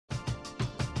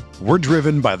We're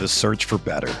driven by the search for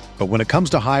better. But when it comes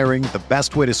to hiring, the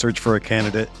best way to search for a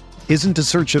candidate isn't to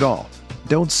search at all.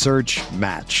 Don't search,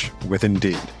 match with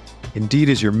Indeed. Indeed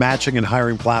is your matching and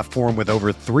hiring platform with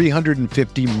over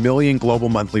 350 million global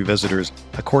monthly visitors,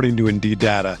 according to Indeed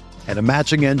data, and a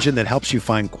matching engine that helps you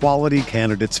find quality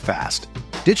candidates fast.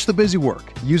 Ditch the busy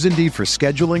work. Use Indeed for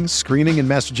scheduling, screening, and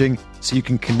messaging so you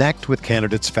can connect with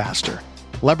candidates faster.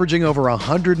 Leveraging over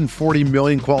 140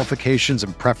 million qualifications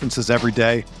and preferences every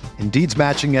day, Indeed's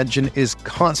matching engine is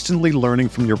constantly learning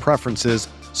from your preferences,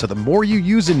 so the more you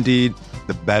use Indeed,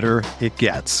 the better it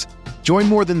gets. Join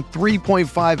more than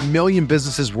 3.5 million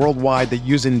businesses worldwide that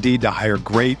use Indeed to hire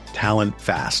great talent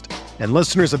fast. And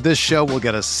listeners of this show will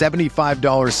get a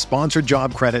 $75 sponsored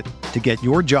job credit to get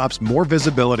your jobs more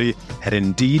visibility at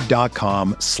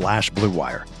Indeed.com/Blue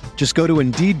Wire. Just go to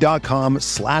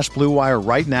Indeed.com/Blue Wire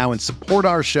right now and support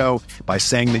our show by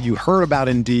saying that you heard about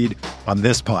Indeed on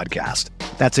this podcast.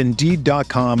 That's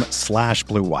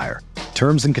Indeed.com/Blue Wire.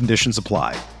 Terms and conditions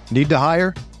apply. Need to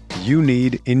hire? You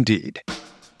need Indeed.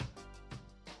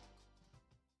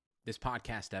 This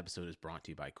podcast episode is brought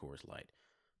to you by Coors Light.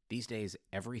 These days,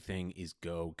 everything is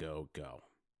go, go, go.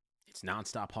 It's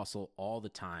nonstop hustle all the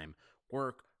time.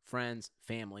 Work, friends,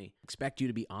 family, expect you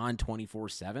to be on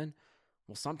 24/7.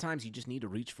 Well, sometimes you just need to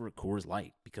reach for a Coors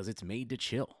Light because it's made to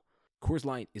chill. Coors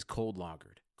Light is cold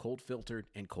lagered, cold filtered,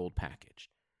 and cold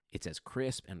packaged. It's as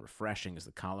crisp and refreshing as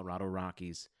the Colorado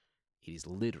Rockies. It is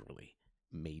literally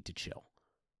made to chill.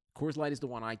 Coors Light is the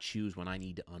one I choose when I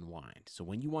need to unwind. So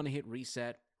when you want to hit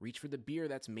reset, reach for the beer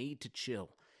that's made to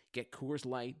chill. Get Coors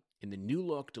Light in the new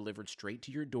look delivered straight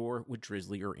to your door with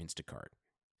Drizzly or Instacart.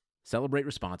 Celebrate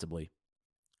responsibly.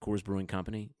 Coors Brewing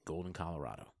Company, Golden,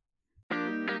 Colorado.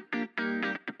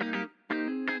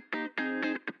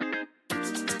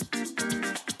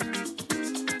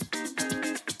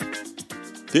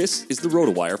 This is the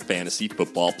RotoWire Fantasy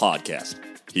Football Podcast.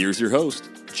 Here's your host,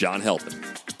 John Halpin.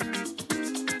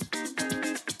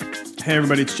 Hey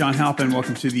everybody, it's John Halpin.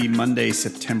 Welcome to the Monday,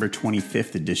 September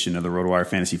 25th edition of the RotoWire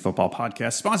Fantasy Football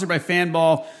Podcast, sponsored by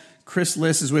FanBall. Chris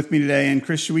Liss is with me today. And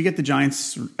Chris, should we get the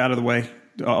Giants out of the way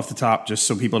off the top, just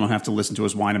so people don't have to listen to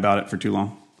us whine about it for too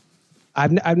long?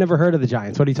 I've never heard of the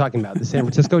Giants. What are you talking about? The San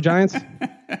Francisco Giants?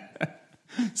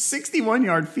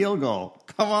 61-yard field goal.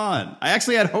 Come on. I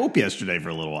actually had hope yesterday for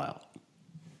a little while.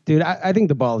 Dude, I think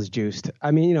the ball is juiced.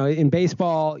 I mean, you know, in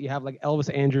baseball, you have like Elvis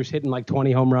Andrus hitting like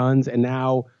 20 home runs, and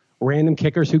now random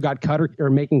kickers who got cut are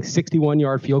making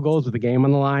 61-yard field goals with the game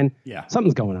on the line. Yeah.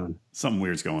 Something's going on. Something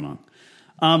weird's going on.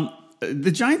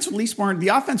 The Giants at least weren't, the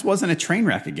offense wasn't a train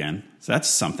wreck again. So that's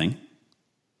something.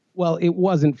 Well, it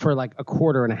wasn't for like a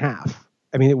quarter and a half.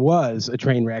 I mean, it was a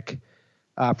train wreck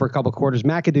for a couple quarters.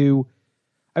 McAdoo,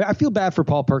 I feel bad for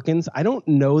Paul Perkins. I don't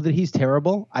know that he's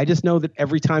terrible. I just know that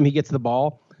every time he gets the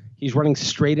ball, he's running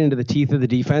straight into the teeth of the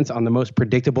defense on the most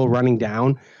predictable running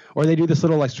down. Or they do this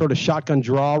little like sort of shotgun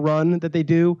draw run that they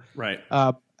do. Right.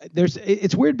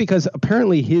 It's weird because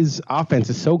apparently his offense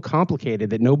is so complicated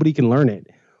that nobody can learn it.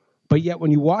 But yet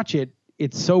when you watch it,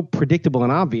 it's so predictable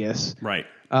and obvious. Right.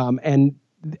 And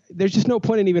there's just no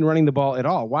point in even running the ball at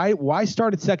all. Why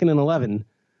start at 2nd and 11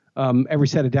 every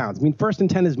set of downs? I mean, 1st and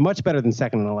 10 is much better than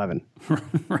 2nd and 11.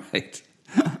 Right.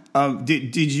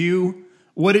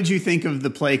 What did you think of the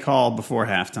play call before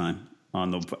halftime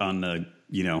on the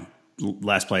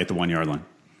last play at the 1 yard line?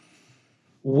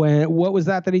 What was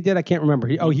that he did? I can't remember.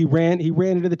 He ran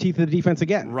into the teeth of the defense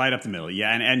again. Right up the middle.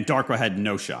 Yeah, and Darkwa had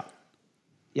no shot.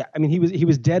 Yeah, I mean he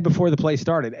was dead before the play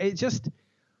started. It just,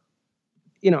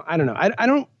 I don't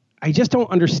know. I just don't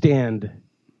understand.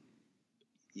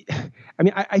 I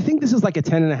mean, I think this is like a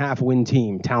 10.5 win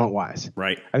team talent wise.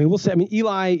 Right. I mean, we'll say. I mean,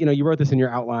 Eli. You wrote this in your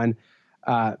outline.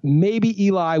 Maybe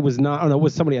Eli was not. I don't know. It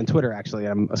was somebody on Twitter actually.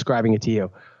 I'm ascribing it to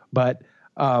you, but.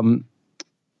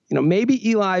 Maybe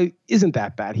Eli isn't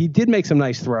that bad. He did make some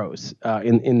nice throws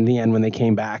in the end when they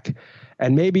came back.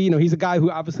 And maybe, he's a guy who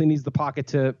obviously needs the pocket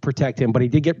to protect him, but he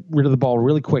did get rid of the ball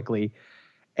really quickly.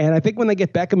 And I think when they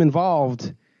get Beckham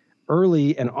involved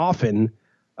early and often,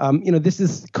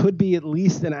 this could be at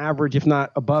least an average, if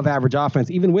not above average offense,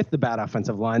 even with the bad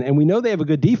offensive line. And we know they have a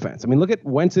good defense. I mean, look at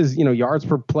Wentz's, yards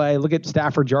per play. Look at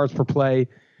Stafford's yards per play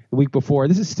the week before.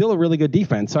 This is still a really good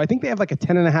defense. So I think they have like a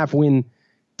 10.5 win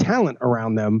talent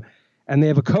around them, and they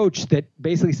have a coach that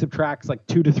basically subtracts like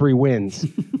 2 to 3 wins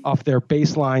off their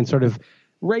baseline sort of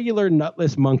regular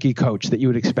nutless monkey coach that you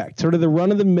would expect, sort of the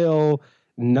run-of-the-mill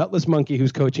nutless monkey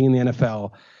who's coaching in the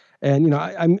NFL. And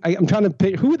I'm trying to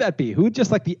pick, who would that be? Who would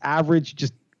just like the average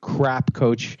just crap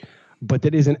coach, but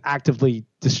that isn't actively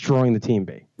destroying the team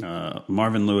be?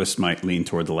 Marvin Lewis might lean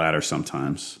toward the latter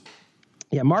sometimes.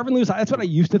 Yeah, Marvin Lewis, that's what I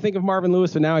used to think of Marvin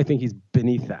Lewis, and now I think he's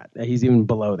beneath that. He's even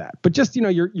below that. But just,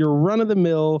 your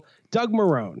run-of-the-mill Doug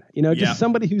Marrone, just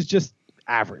somebody who's just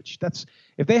average.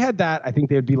 If they had that, I think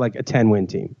they would be like a 10-win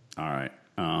team. All right.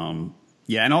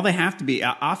 And all they have to be,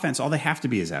 offense, all they have to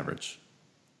be is average,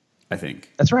 I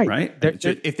think. That's right. Right?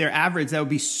 If they're average, that would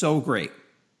be so great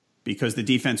because the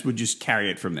defense would just carry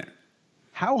it from there.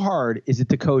 How hard is it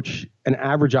to coach an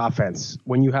average offense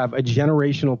when you have a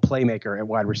generational playmaker at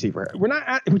wide receiver? We're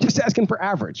just asking for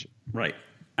average. Right.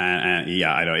 I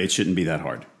know it shouldn't be that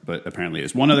hard, but apparently it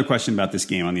is. One other question about this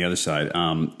game on the other side.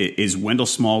 Is Wendell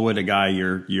Smallwood a guy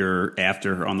you're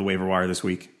after on the waiver wire this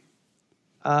week?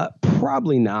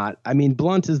 Probably not. I mean,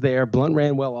 Blunt is there. Blunt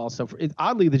ran well also.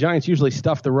 Oddly, the Giants usually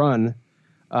stuff the run,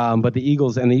 but the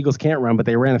Eagles can't run, but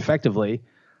they ran effectively.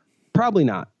 Probably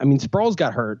not. I mean, Sproles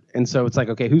got hurt, and so it's like,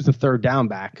 okay, who's the third down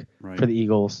back for the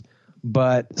Eagles?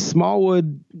 But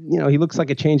Smallwood, he looks like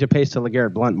a change of pace to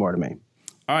LeGarrette Blount more to me.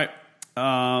 All right.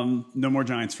 No more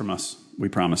Giants from us. We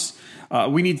promise.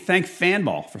 We need to thank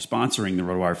Fanball for sponsoring the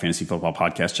RotoWire Fantasy Football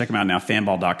Podcast. Check them out now,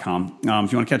 fanball.com.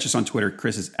 If you want to catch us on Twitter,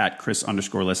 Chris is at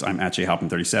Chris_Liss. I'm at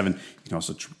JHalpin37. You can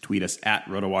also tweet us at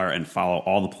RotoWire and follow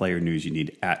all the player news you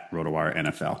need at RotoWire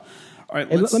NFL. All right.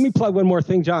 Let me plug one more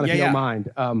thing, John, if you don't mind.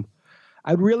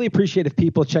 I'd really appreciate if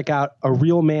people check out A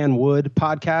Real Man Would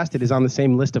podcast. It is on the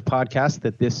same list of podcasts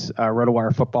that this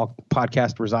RotoWire football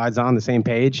podcast resides on, the same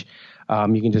page.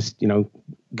 You can just,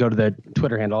 go to the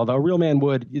Twitter handle. Although A Real Man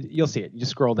Would, you'll see it. You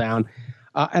just scroll down.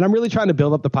 And I'm really trying to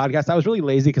build up the podcast. I was really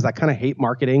lazy because I kind of hate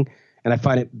marketing, and I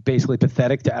find it basically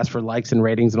pathetic to ask for likes and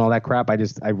ratings and all that crap. I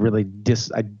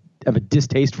have a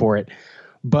distaste for it.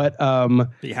 But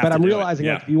I'm realizing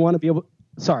if you want to be able.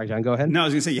 Sorry, John, go ahead. No, I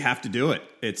was going to say you have to do it.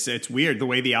 It's weird the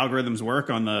way the algorithms work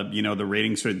on the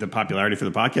ratings for the popularity for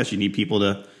the podcast. You need people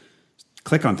to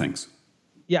click on things.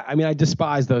 Yeah, I mean, I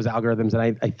despise those algorithms,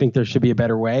 and I think there should be a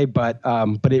better way. But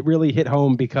it really hit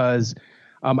home because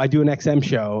I do an XM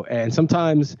show, and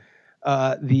sometimes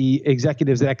the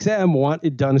executives at XM want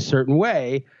it done a certain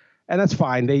way, and that's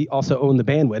fine. They also own the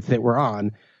bandwidth that we're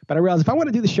on. But I realize if I want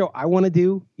to do the show I want to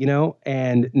do,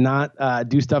 and not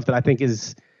do stuff that I think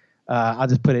is I'll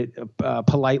just put it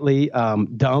politely,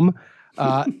 dumb.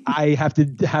 I have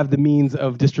to have the means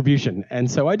of distribution.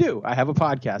 And so I do. I have a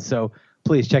podcast. So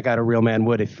please check out A Real Man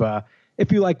Would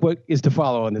if you like what is to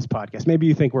follow on this podcast. Maybe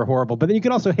you think we're horrible, but then you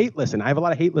can also hate listen. I have a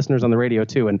lot of hate listeners on the radio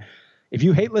too. And if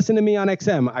you hate listen to me on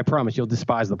XM, I promise you'll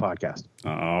despise the podcast.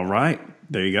 All right.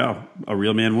 There you go. A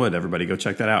Real Man Would. Everybody go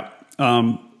check that out.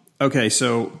 Okay.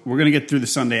 So we're going to get through the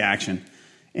Sunday action.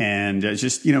 And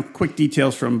just, quick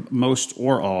details from most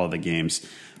or all of the games.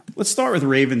 Let's start with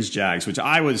Ravens-Jags, which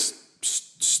I was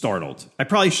startled. I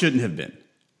probably shouldn't have been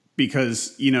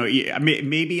because,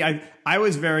 maybe I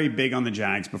was very big on the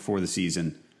Jags before the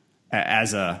season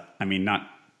not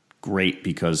great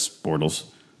because Bortles,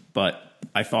 but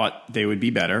I thought they would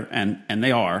be better, and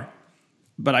they are.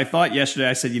 But I thought yesterday,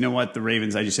 I said, you know what, the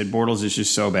Ravens, I just said Bortles is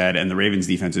just so bad, and the Ravens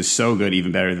defense is so good,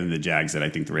 even better than the Jags, that I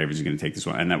think the Ravens are going to take this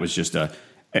one. And that was just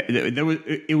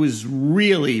it was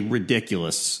really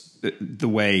ridiculous the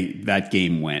way that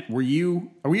game went. Were you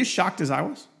as shocked as I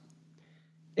was?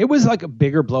 It was like a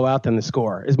bigger blowout than the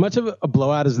score. As much of a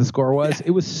blowout as the score was,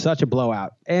 It was such a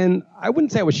blowout. And I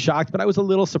wouldn't say I was shocked, but I was a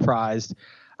little surprised.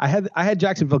 I had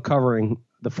Jacksonville covering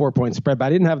the 4-point spread, but I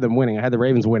didn't have them winning. I had the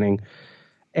Ravens winning.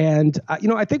 And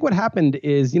I think what happened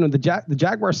is, the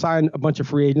Jaguars signed a bunch of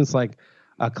free agents like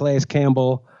Calais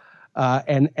Campbell,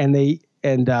 and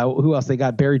who else? They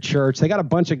got Barry Church. They got a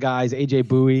bunch of guys, AJ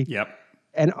Bowie. Yep.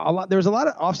 And there was a lot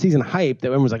of offseason hype that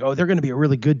everyone was like, oh, they're going to be a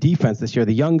really good defense this year.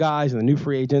 The young guys and the new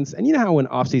free agents. And you know how when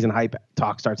offseason hype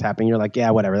talk starts happening, you're like, yeah,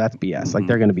 whatever, that's BS. Mm-hmm. Like,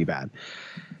 they're going to be bad.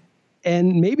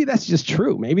 And maybe that's just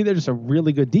true. Maybe they're just a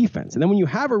really good defense. And then when you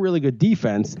have a really good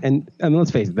defense, and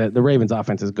let's face it, the Ravens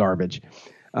offense is garbage,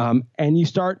 and you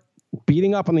start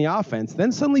beating up on the offense,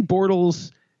 then suddenly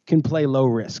Bortles can play low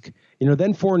risk.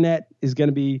 Then Fournette is going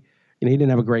to be, he didn't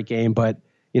have a great game, but,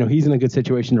 he's in a good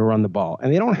situation to run the ball.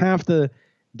 And they don't have to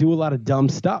do a lot of dumb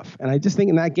stuff. And I just think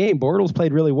in that game, Bortles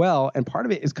played really well. And part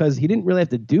of it is because he didn't really have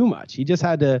to do much. He just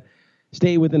had to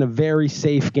stay within a very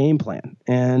safe game plan.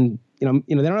 And, they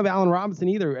don't have Allen Robinson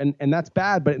either. And that's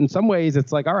bad. But in some ways,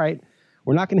 it's like, all right,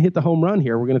 we're not going to hit the home run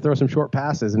here. We're going to throw some short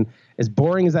passes. And as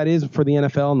boring as that is for the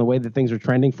NFL and the way that things are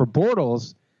trending, for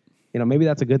Bortles, maybe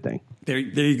that's a good thing. There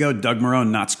you go. Doug Marrone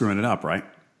not screwing it up, right?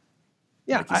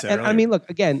 Yeah, like I mean, look,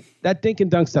 again, that dink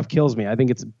and dunk stuff kills me. I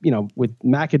think it's, with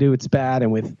McAdoo, it's bad,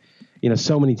 and with,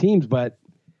 so many teams. But,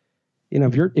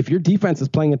 if your defense is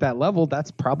playing at that level, that's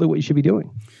probably what you should be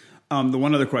doing. The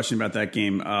one other question about that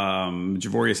game,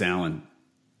 Javorius Allen.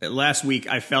 Last week,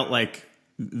 I felt like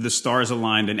the stars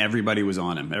aligned and everybody was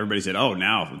on him. Everybody said, "Oh,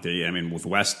 now." With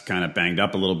West kind of banged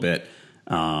up a little bit,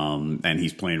 and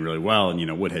he's playing really well,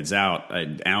 and Woodhead's out.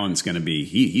 Allen's going to be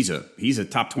he's a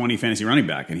top 20 fantasy running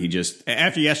back, and he just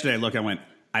after yesterday, I went,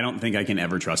 I don't think I can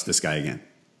ever trust this guy again.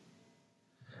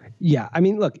 Yeah,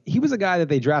 look, he was a guy that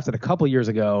they drafted a couple years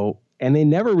ago, and they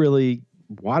never really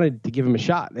wanted to give him a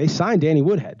shot. They signed Danny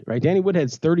Woodhead, right? Danny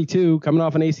Woodhead's 32, coming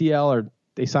off an ACL, or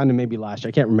they signed him maybe last year.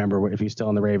 I can't remember if he's still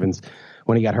in the Ravens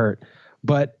when he got hurt.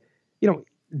 But,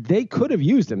 they could have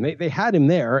used him. They had him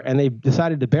there, and they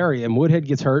decided to bury him. Woodhead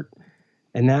gets hurt,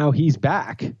 and now he's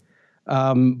back.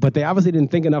 But they obviously didn't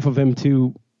think enough of him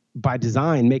to, by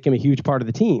design, make him a huge part of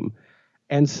the team.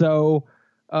 And so...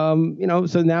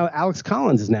 so now Alex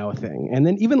Collins is now a thing. And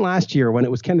then even last year when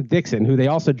it was Kenneth Dixon, who they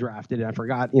also drafted, and I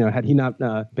forgot, had he not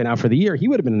been out for the year, he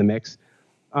would have been in the mix.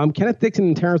 Kenneth Dixon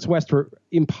and Terrence West were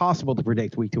impossible to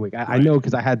predict week to week. I know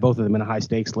because I had both of them in a high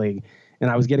stakes league, and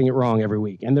I was getting it wrong every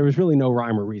week. And there was really no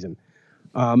rhyme or reason.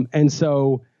 And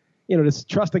so, to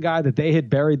trust a guy that they had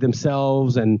buried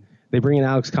themselves and they bring in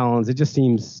Alex Collins, it just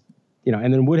seems,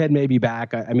 and then Woodhead may be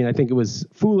back. I think it was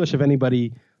foolish if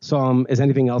anybody saw him as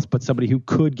anything else but somebody who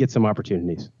could get some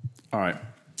opportunities. All right.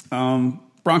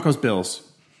 Broncos, Bills.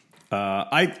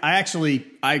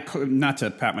 I could, not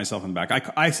to pat myself on the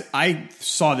back, I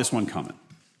saw this one coming,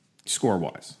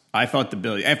 score-wise. I thought the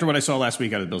Bills, after what I saw last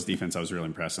week out of the Bills defense, I was really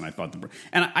impressed, and I thought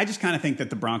I just kind of think that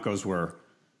the Broncos are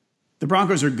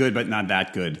good, but not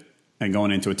that good, and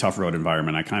going into a tough road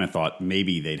environment, I kind of thought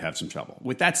maybe they'd have some trouble.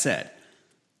 With that said,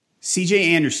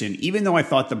 C.J. Anderson, even though I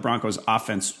thought the Broncos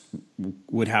offense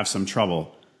would have some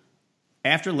trouble,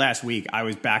 after last week, I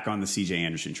was back on the C.J.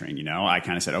 Anderson train. I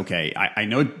kind of said, okay, I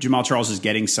know Jamal Charles is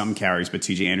getting some carries, but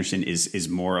C.J. Anderson is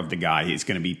more of the guy. He's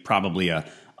going to be probably a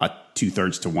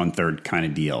 2/3 to 1/3 kind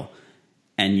of deal.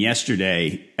 And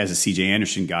yesterday, as a C.J.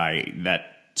 Anderson guy, that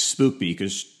spooked me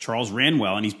because Charles ran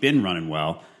well, and he's been running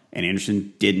well, and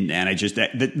Anderson didn't. And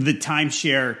the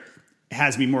timeshare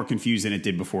has me more confused than it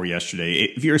did before yesterday.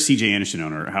 If you're a C.J. Anderson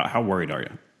owner, how worried are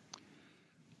you?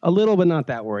 A little, but not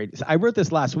that worried. I wrote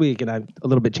this last week, and I've a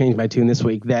little bit changed my tune this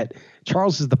week, that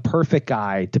Charles is the perfect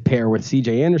guy to pair with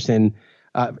C.J. Anderson.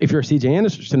 If you're a C.J.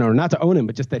 Anderson owner, not to own him,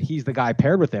 but just that he's the guy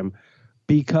paired with him,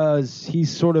 because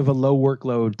he's sort of a low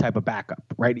workload type of backup,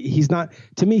 right? He's not,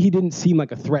 to me, he didn't seem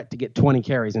like a threat to get 20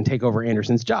 carries and take over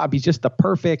Anderson's job. He's just the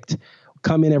perfect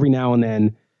come in every now and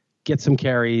then, get some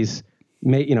carries,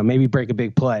 maybe break a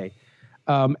big play.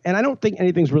 And I don't think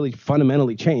anything's really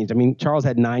fundamentally changed. Charles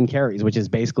had 9 carries, which is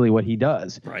basically what he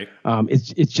does. Right.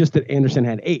 It's just that Anderson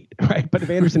had 8, right? But if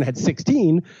Anderson had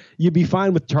 16, you'd be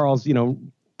fine with Charles,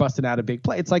 busting out a big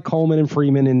play. It's like Coleman and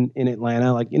Freeman in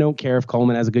Atlanta. Like, you don't care if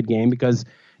Coleman has a good game because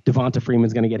Devonta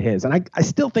Freeman's going to get his. And I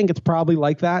still think it's probably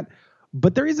like that.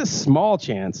 But there is a small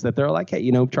chance that they're like,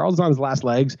 hey, Charles is on his last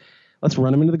legs. Let's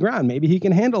run him into the ground. Maybe he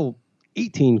can handle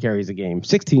 18 carries a game,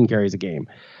 16 carries a game.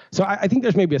 So I think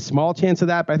there's maybe a small chance of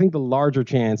that, but I think the larger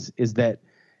chance is that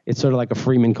it's sort of like a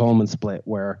Freeman-Coleman split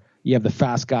where you have the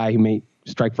fast guy who may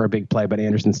strike for a big play, but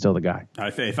Anderson's still the guy.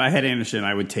 If I had Anderson,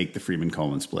 I would take the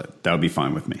Freeman-Coleman split. That would be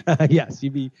fine with me. Yes,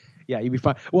 you'd be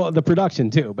fine. Well, the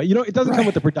production too, but it doesn't come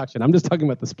with the production. I'm just talking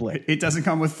about the split. It doesn't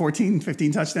come with 14,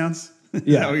 15 touchdowns? Is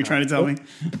that what you're trying to tell me?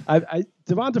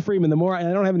 Devonta Freeman, the more, and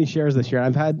I don't have any shares this year.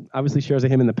 I've had obviously shares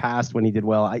of him in the past when he did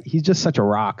well. He's just such a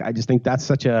rock. I just think that's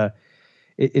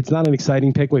it's not an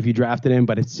exciting pick if you drafted him,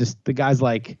 but it's just the guy's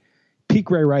like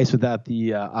peak Ray Rice without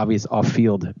the obvious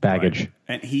off-field baggage.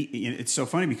 Right. And it's so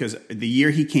funny because the year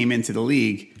he came into the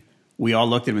league, we all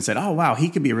looked at him and said, oh, wow, he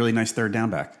could be a really nice third down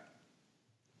back.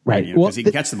 Right. Because he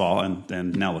can catch the ball,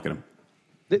 and now look at him.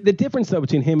 The difference, though,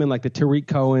 between him and like the Tariq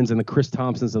Cohens and the Chris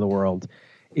Thompsons of the world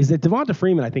is that Devonta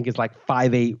Freeman, I think, is like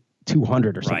 5'8",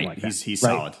 200 or something like that. He's right?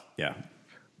 solid, yeah.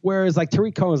 Whereas like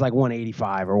Tariq Cohen is like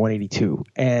 185 or 182.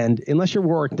 And unless your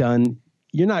work done,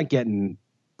 you're not getting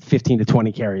 15 to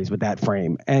 20 carries with that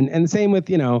frame. And the same with,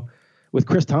 with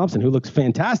Chris Thompson, who looks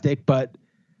fantastic, but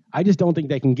I just don't think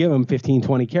they can give him 15,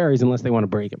 20 carries unless they want to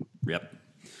break him. Yep.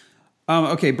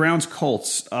 Okay, Browns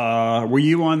Colts. Were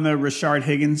you on the Rashard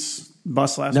Higgins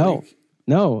bus last week?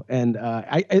 No. And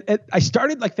I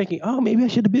started like thinking, oh, maybe I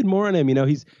should have bid more on him.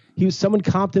 He was someone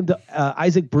comped him to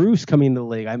Isaac Bruce coming into the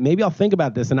league. Maybe I'll think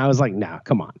about this. And I was like, nah,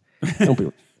 come on. Don't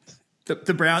be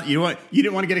the Brown. You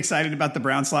didn't want to get excited about the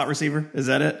Brown slot receiver? Is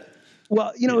that it?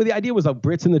 Well, the idea was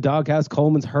Britt's in the doghouse.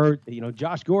 Coleman's hurt.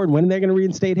 Josh Gordon, when are they going to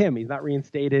reinstate him? He's not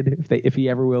reinstated if he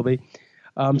ever will be.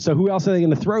 So who else are they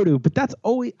going to throw to? But I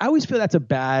always feel that's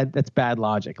bad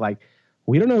logic. Like,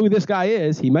 we don't know who this guy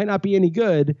is. He might not be any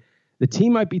good. The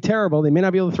team might be terrible. They may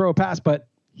not be able to throw a pass, but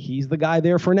he's the guy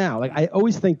there for now. Like, I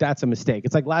always think that's a mistake.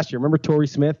 It's like last year. Remember Torrey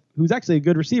Smith, who's actually a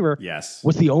good receiver? Yes.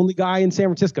 Was the only guy in San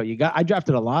Francisco. I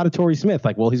drafted a lot of Torrey Smith.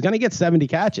 Like, well, he's going to get 70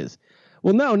 catches.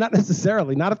 Well, no, not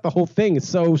necessarily. Not if the whole thing is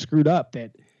so screwed up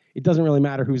that it doesn't really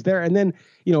matter who's there. And then,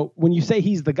 when you say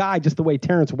he's the guy, just the way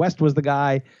Terrence West was the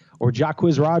guy or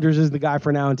Jacquizz Rodgers is the guy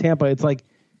for now in Tampa, it's like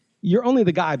you're only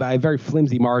the guy by a very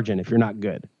flimsy margin if you're not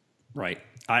good. Right.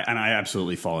 I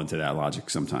absolutely fall into that logic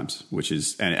sometimes, which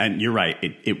is, and you're right.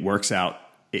 It works out.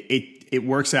 It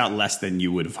works out less than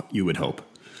you would hope.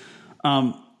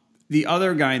 The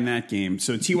other guy in that game,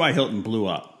 so T.Y. Hilton blew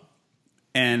up,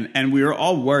 and we were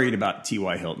all worried about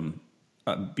T.Y. Hilton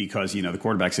because the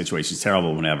quarterback situation is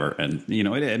terrible whenever, and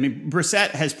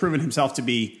Brissett has proven himself to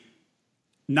be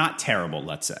not terrible.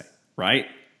 Let's say, right?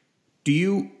 Do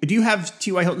you have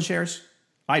T.Y. Hilton shares?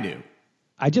 I do.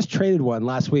 I just traded one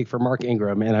last week for Mark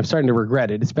Ingram, and I'm starting to regret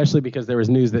it, especially because there was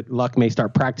news that Luck may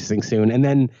start practicing soon. And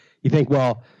then you think,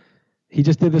 well, he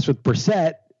just did this with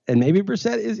Brissett, and maybe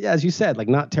Brissett is, as you said, like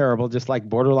not terrible, just like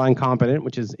borderline competent,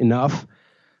 which is enough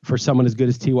for someone as good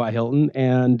as T.Y. Hilton.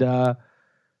 And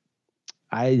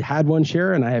I had one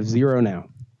share, and I have 0 now.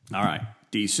 All right.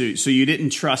 So you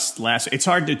didn't trust last. It's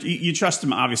hard to you trust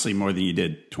him obviously more than you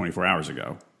did 24 hours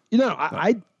ago.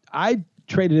 I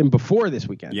traded him before this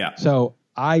weekend. Yeah. So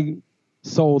I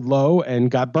sold low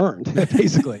and got burned,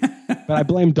 basically. But I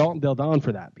blame Dalton Del Don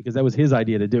for that because that was his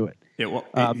idea to do it. You're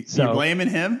blaming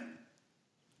him?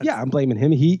 Yeah, I'm blaming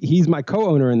him. He's my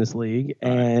co-owner in this league,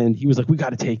 and he was like, we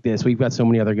got to take this. We've got so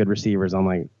many other good receivers. I'm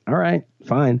like, all right,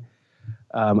 fine.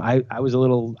 I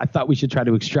thought we should try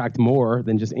to extract more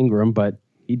than just Ingram, but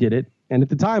he did it. And at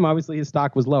the time, obviously, his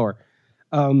stock was lower.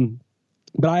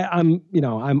 But I'm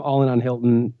all in on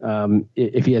Hilton.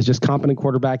 If he has just competent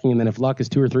quarterbacking, and then if Luck is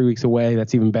 2 or 3 weeks away,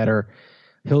 that's even better.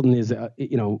 Hilton is,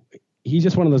 he's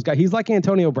just one of those guys. He's like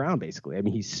Antonio Brown, basically. I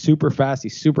mean, he's super fast.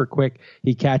 He's super quick.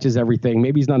 He catches everything.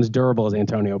 Maybe he's not as durable as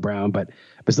Antonio Brown, but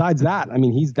besides that, I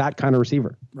mean, he's that kind of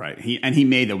receiver. Right. He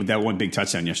made that one big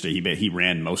touchdown yesterday. He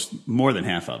ran more than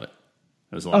half of it.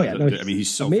 He's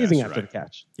so amazing fast, after the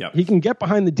catch. Yep. He can get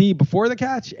behind the D before the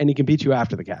catch, and he can beat you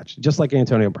after the catch, just like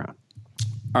Antonio Brown.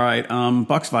 All right,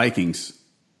 Bucks Vikings.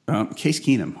 Case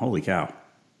Keenum, holy cow,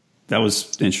 that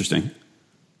was interesting.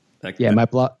 My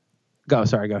block. Go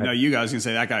ahead. No, you guys can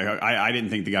say that guy. I didn't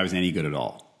think the guy was any good at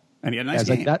all, and he had a nice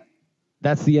game. Like that.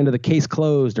 That's the end of the case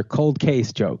closed or cold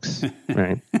case jokes,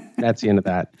 right? That's the end of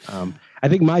that. I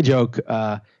think my joke,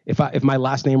 if my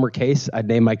last name were Case, I'd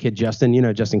name my kid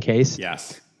Justin. Just in case.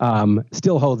 Yes.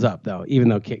 Still holds up though, even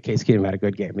though Case Keenum had a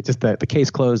good game. It's just the case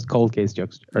closed, cold case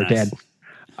jokes are dead.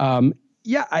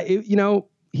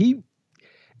 He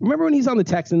remember when he's on the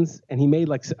Texans and he made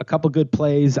like a couple good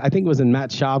plays. I think it was when Matt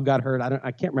Schaub got hurt.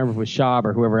 I can't remember if it was Schaub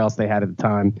or whoever else they had at the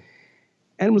time.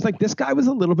 And it was like, this guy was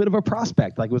a little bit of a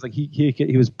prospect. Like it was like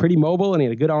he was pretty mobile and he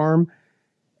had a good arm.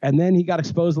 And then he got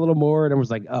exposed a little more and it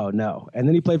was like, oh no. And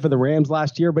then he played for the Rams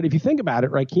last year. But if you think about it,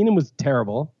 right, Keenum was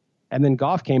terrible. And then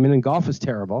Goff came in and Goff was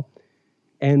terrible.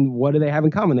 And what do they have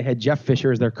in common? They had Jeff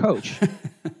Fisher as their coach.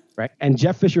 Right. And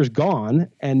Jeff Fisher's gone.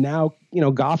 And now,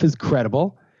 Goff is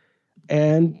credible.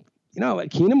 And,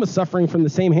 Keenum was suffering from the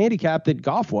same handicap that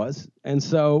Goff was. And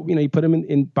so, you put him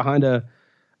in behind an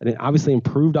obviously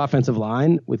improved offensive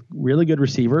line with really good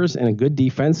receivers and a good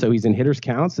defense. So he's in hitters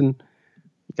counts and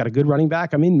got a good running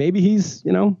back. I mean, maybe he's,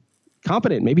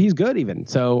 competent. Maybe he's good even.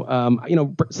 So,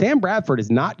 Sam Bradford is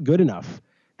not good enough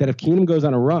that if Keenum goes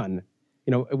on a run,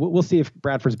 we'll see if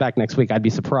Bradford's back next week. I'd be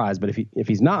surprised. But if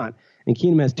he's not, and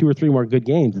Keenum has 2 or 3 more good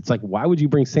games, it's like, why would you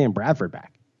bring Sam Bradford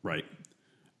back? Right.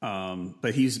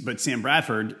 But Sam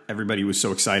Bradford, everybody was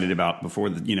so excited about before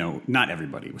not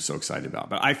everybody was so excited about,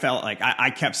 but I felt like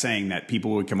I kept saying that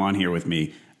people would come on here with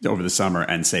me over the summer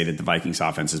and say that the Vikings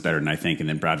offense is better than I think. And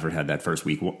then Bradford had that first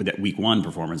week 1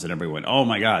 performance and everybody went, oh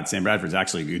my God, Sam Bradford's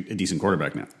actually a decent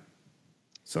quarterback now.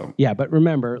 So, yeah, but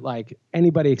remember, like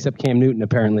anybody except Cam Newton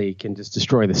apparently can just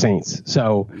destroy the Saints.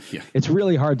 So It's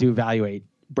really hard to evaluate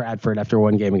Bradford after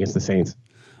 1 game against the Saints.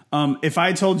 If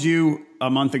I told you a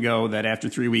month ago that after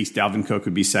 3 weeks, Dalvin Cook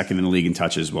would be second in the league in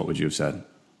touches, what would you have said?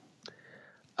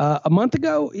 A month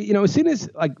ago, as soon as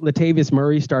like Latavius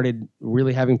Murray started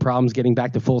really having problems getting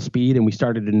back to full speed and we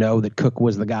started to know that Cook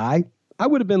was the guy, I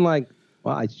would have been like,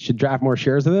 well, I should draft more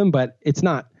shares of him, but it's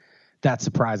not that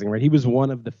surprising, right? He was one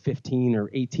of the 15 or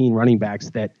 18 running backs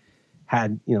that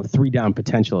had, 3 down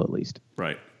potential at least.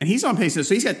 Right. And he's on pace. So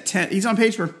he's on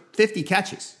pace for 50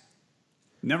 catches.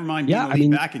 Never mind being a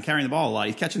lead back and carrying the ball a lot.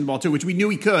 He's catching the ball too, which we knew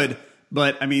he could.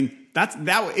 But I mean, that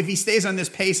if he stays on this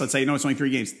pace, let's say, it's only 3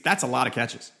 games. That's a lot of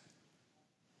catches.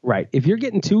 Right. If you're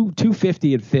getting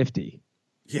 250 and 50,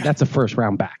 that's a first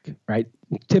round back, right?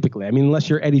 Typically, I mean, unless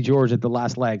you're Eddie George at the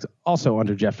last legs, also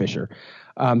under Jeff Fisher,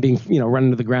 being,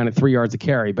 running to the ground at 3 yards a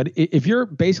carry. But if you're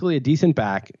basically a decent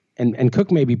back, and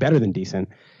Cook may be better than decent,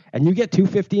 and you get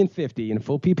 250 and 50 in a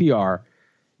full PPR,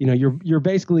 you're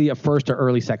basically a first or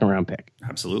early second round pick.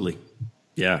 Absolutely.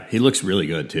 Yeah, he looks really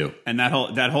good too. And that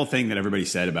whole thing that everybody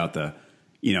said about the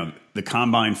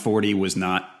combine 40 was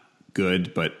not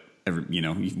good, but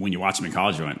when you watch him in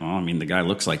college, you went, well, I mean, the guy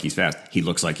looks like he's fast. He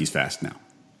looks like he's fast now.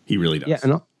 He really does. Yeah,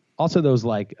 and also those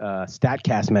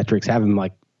StatCast metrics have him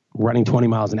like running 20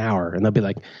 miles an hour, and they'll be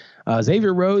like,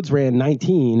 Xavier Rhodes ran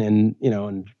 19,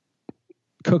 and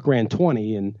Cook ran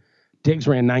 20, and Diggs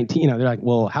ran 19. They're like,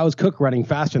 well, how is Cook running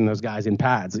faster than those guys in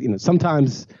pads?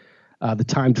 Sometimes the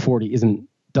timed 40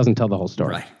 doesn't tell the whole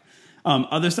story. Right.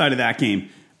 Other side of that game,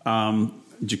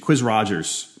 Jacquizz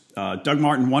Rodgers, Doug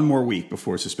Martin, one more week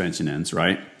before suspension ends,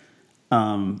 right?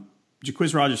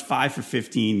 Jacquizz Rodgers 5 for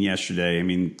 15 yesterday. I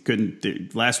mean,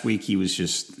 last week he was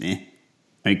just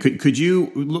I mean, could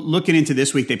you looking into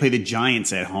this week? They play the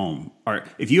Giants at home. Or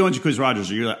if you own Jacquizz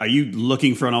Rodgers, are you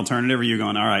looking for an alternative? Or are you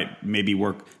going, all right, maybe the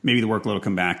workload will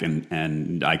come back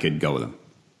and I could go with him?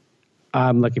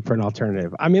 I'm looking for an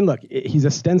alternative. I mean, look, he's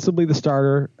ostensibly the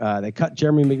starter. They cut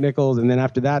Jeremy McNichols, and then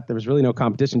after that, there was really no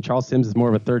competition. Charles Sims is more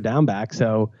of a third down back,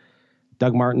 so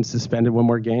Doug Martin suspended one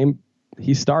more game.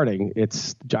 He's starting.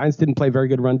 Giants didn't play very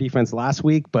good run defense last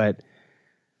week, but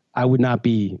I would not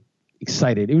be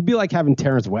excited. It would be like having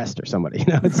Terrence West or somebody.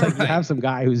 It's like you have some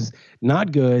guy who's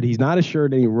not good. He's not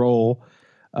assured any role.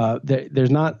 There's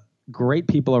not great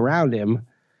people around him.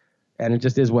 And it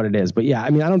just is what it is. But yeah, I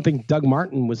mean, I don't think Doug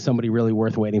Martin was somebody really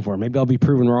worth waiting for. Maybe I'll be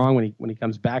proven wrong when he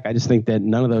comes back. I just think that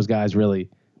none of those guys really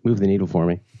move the needle for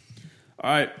me. All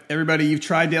right, everybody, you've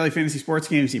tried daily fantasy sports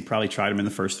games. You've probably tried them in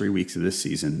the first 3 weeks of this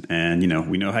season. And,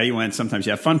 we know how you went. Sometimes you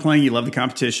have fun playing. You love the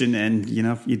competition. And,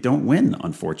 you don't win,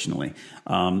 unfortunately.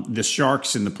 The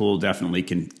sharks in the pool definitely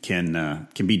can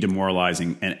be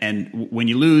demoralizing. And when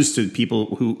you lose to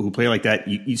people who play like that,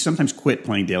 you sometimes quit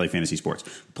playing daily fantasy sports.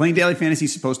 Playing daily fantasy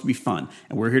is supposed to be fun.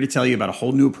 And we're here to tell you about a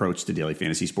whole new approach to daily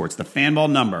fantasy sports, the Fanball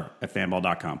number at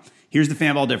fanball.com. Here's the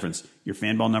Fanball difference. Your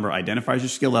Fanball number identifies your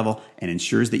skill level and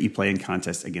ensures that you play in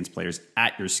contests against players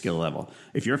at your skill level.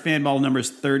 If your Fanball number is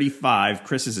 35,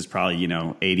 Chris's is probably,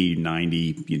 80,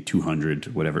 90,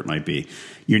 200, whatever it might be.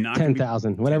 You're not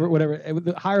 10,000, whatever.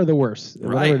 The higher the worse.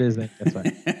 Right. Whatever it is, that's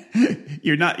fine.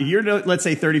 You're let's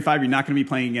say 35, you're not going to be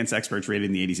playing against experts rated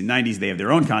in the 80s and 90s. They have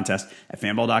their own contest at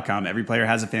fanball.com. Every player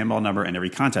has a Fanball number and every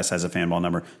contest has a Fanball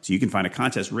number. So you can find a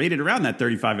contest rated around that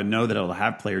 35 and know that it'll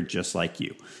have a player just like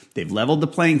you. They've leveled the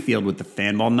playing field with the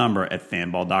Fanball number at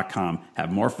fanball.com.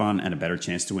 Have more fun and a better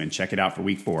chance to win. Check it out for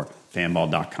week 4,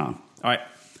 fanball.com. All right,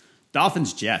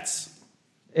 Dolphins, Jets.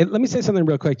 Let me say something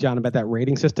real quick, John, about that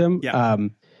rating system. Yeah.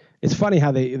 It's funny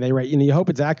how they rate. You hope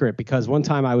it's accurate because one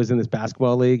time I was in this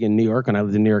basketball league in New York when I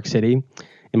lived in New York City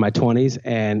in my 20s,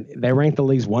 and they ranked the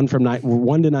leagues 1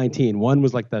 to 19. 1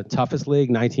 was like the toughest league,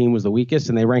 19 was the weakest,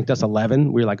 and they ranked us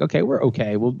 11. We were like, okay, we're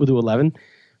okay. We'll do 11.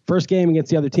 First game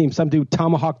against the other team, some dude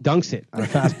tomahawk dunks it on a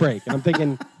fast break. And I'm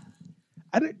thinking,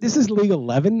 this is League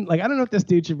 11? Like, I don't know if this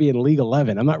dude should be in League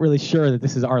 11. I'm not really sure that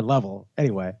this is our level.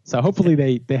 Anyway, so hopefully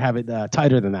they have it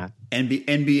tighter than that.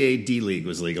 NBA D-League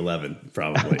was League 11,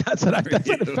 probably. That's what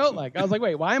it felt like. I was like,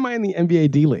 wait, why am I in the NBA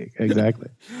D-League? Exactly.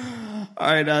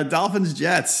 All right, Dolphins,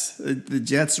 Jets. The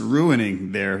Jets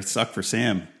ruining their suck for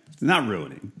Sam. Not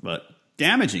ruining, but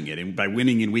damaging it by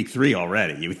winning in week 3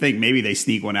 already. You would think maybe they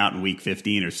sneak one out in week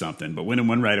 15 or something, but winning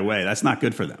one right away, that's not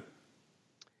good for them.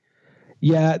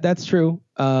 Yeah, that's true.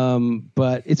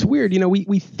 But it's weird.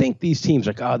 We think these teams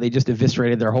they just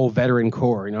eviscerated their whole veteran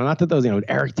core. Not that those,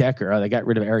 Eric Decker, they got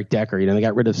rid of Eric Decker. They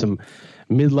got rid of some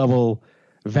mid-level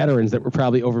veterans that were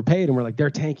probably overpaid and we're like,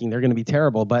 they're tanking. They're going to be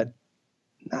terrible, but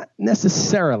not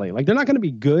necessarily. Like, they're not going to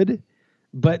be good,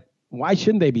 but why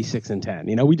shouldn't they be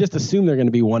 6-10? We just assume they're going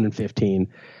to be 1-15.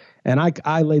 And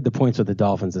I laid the points with the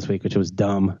Dolphins this week, which was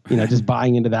dumb. Just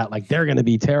buying into that, like they're going to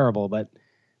be terrible, but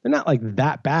they're not like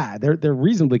that bad. They're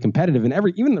reasonably competitive. And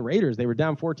even the Raiders, they were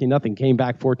down 14-0, came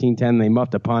back 14-10. They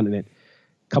muffed a punt, and a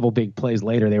couple big plays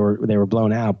later, they were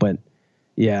blown out. But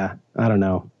yeah, I don't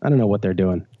know. I don't know what they're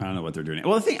doing.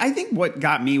 Well, I think what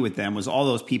got me with them was all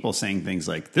those people saying things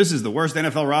like, "This is the worst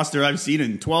NFL roster I've seen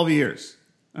in 12 years."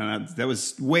 And that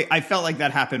was I felt like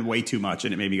that happened way too much,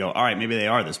 and it made me go, all right, maybe they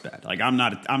are this bad. Like, I'm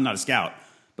not a scout,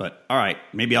 but all right,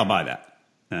 maybe I'll buy that.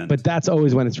 But that's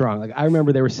always when it's wrong. Like, I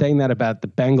remember they were saying that about the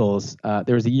Bengals.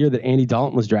 There was a year that Andy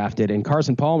Dalton was drafted, and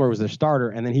Carson Palmer was their starter,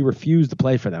 and then he refused to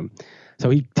play for them. So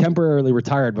he temporarily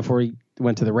retired before he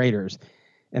went to the Raiders.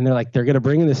 And they're like, they're going to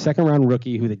bring in the second round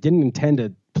rookie who they didn't intend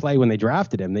to play when they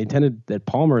drafted him. They intended that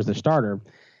Palmer as their starter.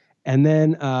 And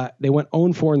then they went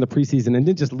 0-4 in the preseason and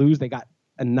didn't just lose. They got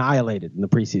annihilated in the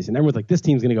preseason. Everyone's like, this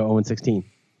team's going to go 0-16.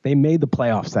 They made the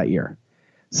playoffs that year.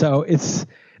 So it's,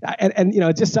 and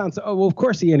it just sounds, oh, well, of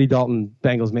course the Andy Dalton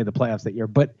Bengals made the playoffs that year.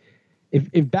 But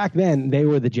if back then they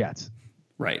were the Jets.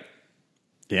 Right.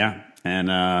 Yeah. And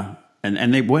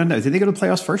they won. Did they go to the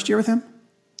playoffs first year with him?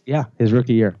 Yeah. His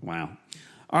rookie year. Wow.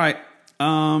 All right.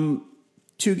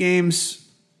 2 games.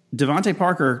 Devontae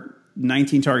Parker,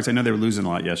 19 targets. I know they were losing a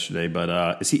lot yesterday,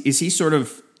 but is he sort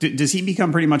of, does he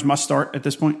become pretty much must start at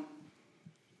this point?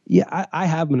 Yeah, I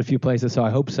have him in a few places, so I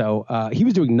hope so. He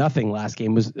was doing nothing last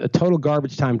game. It was a total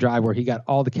garbage time drive where he got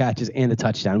all the catches and a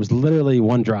touchdown. It was literally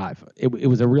one drive. It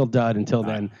was a real dud until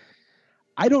then.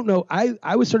 I don't know.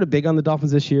 I was sort of big on the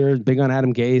Dolphins this year, big on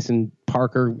Adam Gase and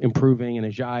Parker improving and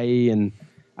Ajayi, and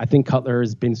I think Cutler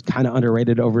has been kind of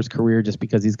underrated over his career just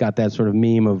because he's got that sort of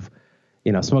meme of,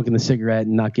 smoking the cigarette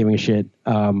and not giving a shit.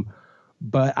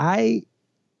 But I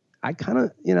kind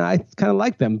of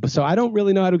like them. So I don't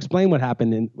really know how to explain what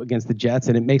happened against the Jets,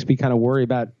 and it makes me kind of worry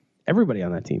about everybody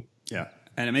on that team. Yeah,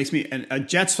 and it makes me – and a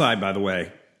Jets side, by the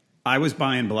way, I was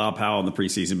buying Bilal Powell in the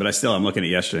preseason, but I'm looking at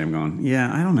yesterday, I'm going,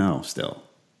 yeah, I don't know still.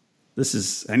 This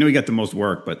is – I know he got the most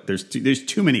work, but there's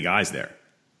too many guys there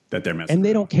that they're messing and they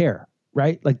with. don't care,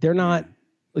 right? Like they're not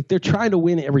 – like they're trying to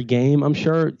win every game, I'm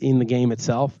sure, in the game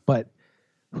itself, but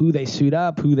who they suit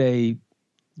up, who they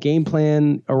game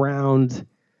plan around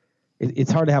 –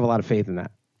 it's hard to have a lot of faith in that.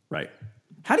 Right.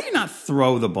 How do you not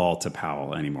throw the ball to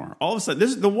Powell anymore? All of a sudden, this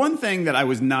is the one thing that I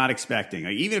was not expecting.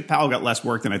 Like, even if Powell got less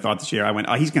work than I thought this year, I went,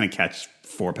 oh, he's going to catch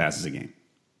 4 passes a game.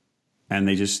 And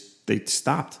they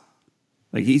stopped.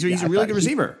 Like, he's a really good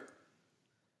receiver.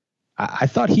 I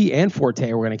thought he and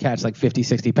Forte were going to catch like 50,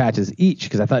 60 patches each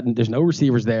because I thought there's no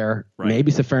receivers there. Right.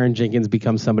 Maybe Safarian Jenkins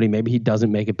becomes somebody. Maybe he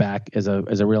doesn't make it back as a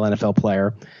real NFL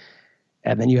player.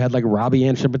 And then you had like Robbie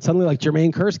Anderson, but suddenly like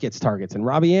Jermaine Kearse gets targets and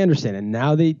Robbie Anderson, and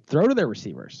now they throw to their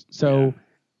receivers. So,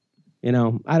 I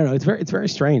don't know. It's very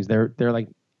strange. They're like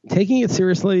taking it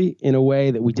seriously in a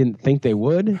way that we didn't think they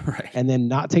would, right. And then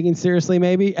not taking it seriously.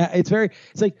 Maybe it's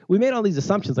like we made all these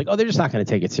assumptions like, oh, they're just not going to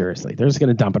take it seriously. They're just going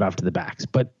to dump it off to the backs.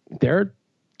 But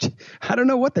I don't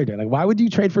know what they're doing. Like, why would you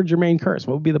trade for Jermaine Kearse?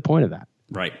 What would be the point of that?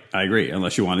 Right. I agree.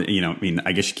 Unless you want to,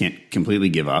 I guess you can't completely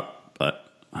give up, but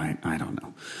I don't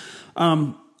know.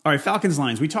 All right, Falcons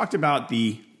lines. We talked about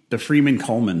the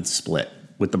Freeman-Coleman split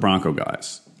with the Bronco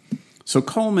guys. So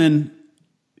Coleman,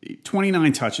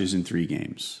 29 touches in 3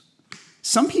 games.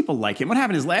 Some people like him. What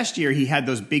happened is last year he had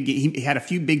he had a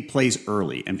few big plays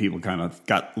early, and people kind of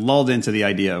got lulled into the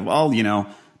idea of, well,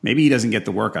 maybe he doesn't get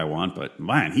the work I want, but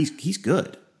man, he's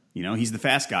good. He's the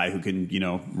fast guy who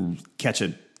can, catch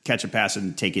a pass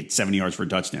and take it 70 yards for a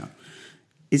touchdown.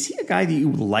 Is he a guy that you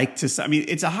would like to? I mean,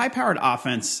 it's a high-powered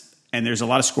offense. And there's a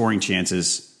lot of scoring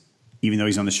chances, even though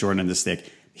he's on the short end of the stick.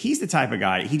 He's the type of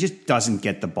guy, he just doesn't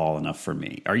get the ball enough for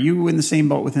me. Are you in the same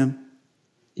boat with him?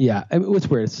 Yeah, it was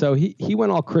weird. So he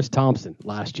went all Chris Thompson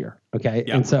last year, okay?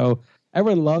 Yeah. And so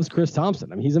everyone loves Chris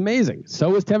Thompson. I mean, he's amazing.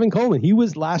 So is Tevin Coleman. He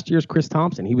was last year's Chris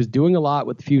Thompson. He was doing a lot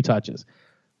with few touches.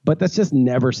 But that's just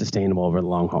never sustainable over the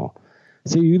long haul.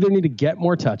 So you either need to get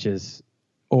more touches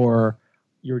or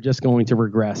you're just going to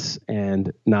regress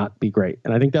and not be great.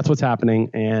 And I think that's what's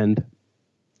happening. And,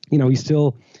 he's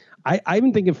still, I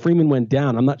even think if Freeman went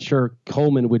down, I'm not sure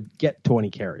Coleman would get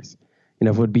 20 carries. If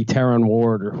it would be Teron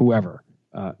Ward or whoever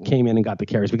came in and got the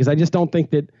carries, because I just don't think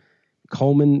that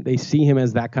Coleman, they see him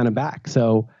as that kind of back.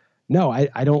 So no,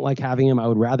 I don't like having him. I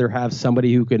would rather have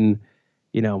somebody who can,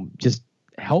 just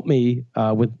help me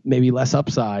with maybe less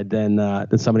upside than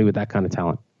somebody with that kind of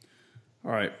talent.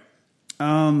 All right.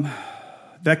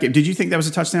 That game, did you think that was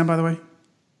a touchdown, by the way?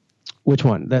 Which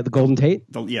one? The Golden Tate?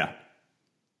 Yeah.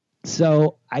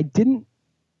 So I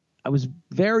was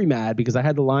very mad because I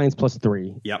had the Lions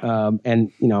 +3. Yep.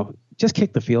 And, just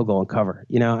kick the field goal and cover.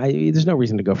 There's no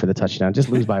reason to go for the touchdown. Just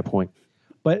lose by a point.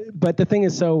 But the thing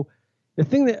is, the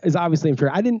thing that is obviously unfair,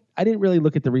 I didn't really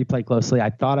look at the replay closely. I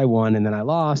thought I won and then I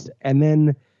lost. And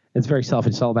then it's very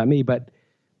selfish. It's all about me. But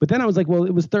then I was like, well,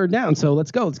 it was 3rd down, so let's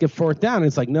go. Let's get 4th down. And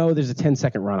it's like, no, there's a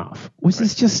 10-second runoff, which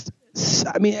is just,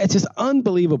 it's just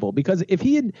unbelievable. Because if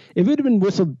it had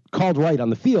been called right on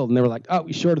the field and they were like, oh,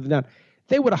 we shorted the down,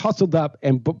 they would have hustled up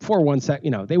and before 1 sec,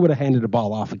 they would have handed the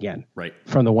ball off again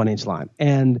from the 1-inch line.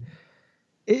 And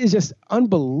it is just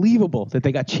unbelievable that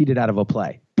they got cheated out of a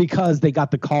play because they got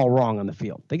the call wrong on the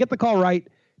field. They get the call right,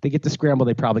 they get the scramble,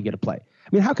 they probably get a play. I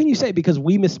mean, how can you say because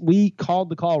we called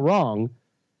the call wrong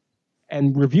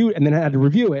and then had to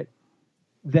review it,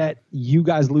 that you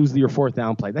guys lose your fourth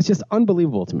down play. That's just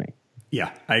unbelievable to me.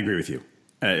 Yeah, I agree with you.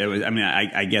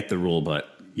 I get the rule, but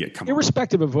yeah, come on.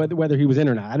 Irrespective of whether he was in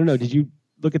or not. I don't know. Did you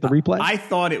look at the replay? I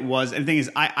thought it was. And the thing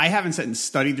is, I haven't sat and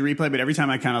studied the replay, but every time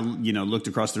I kind of looked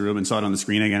across the room and saw it on the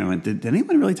screen again, I went, did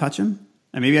anyone really touch him?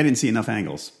 And maybe I didn't see enough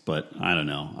angles, but I don't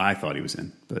know. I thought he was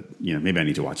in, but maybe I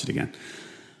need to watch it again.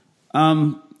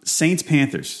 Saints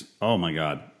Panthers. Oh my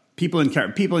God. People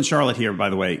in Charlotte here, by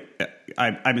the way,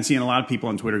 I've been seeing a lot of people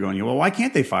on Twitter going, well, why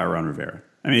can't they fire Ron Rivera?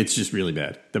 I mean, it's just really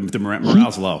bad. The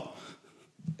morale's low.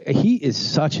 He is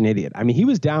such an idiot. I mean, he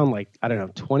was down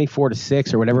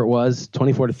 24-6 or whatever it was,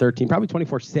 24-13, probably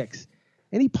 24-6.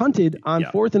 And he punted on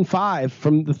 4th and 5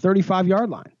 from the 35-yard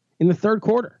line in the third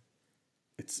quarter.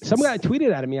 Some guy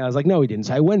tweeted at me. I was like, no, he didn't.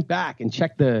 So I went back and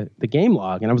checked the game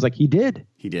log, and I was like, he did.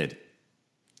 He did.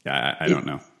 Yeah, I don't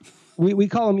know. We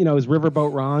call him, his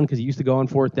Riverboat Ron, because he used to go on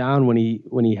 4th down when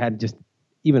he had just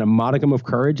even a modicum of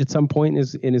courage at some point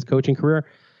in his coaching career.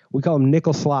 We call him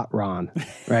Nickel Slot Ron,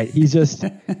 right? He is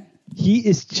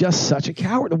just such a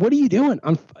coward. What are you doing?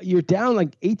 You're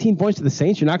down 18 points to the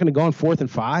Saints. You're not going to go on 4th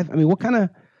and 5. I mean, what kind of?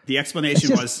 The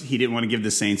explanation was he didn't want to give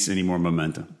the Saints any more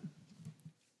momentum.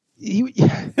 He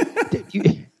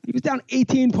was down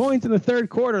 18 points in the third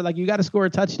quarter. You got to score a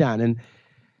touchdown, and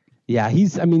yeah,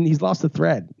 he's lost the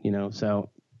thread. So,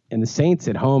 and the Saints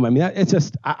at home. I mean, it's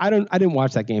just I didn't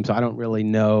watch that game, so I don't really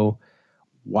know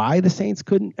why the Saints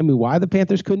couldn't. I mean, why the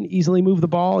Panthers couldn't easily move the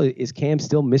ball. Is Cam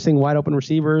still missing wide open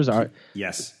receivers?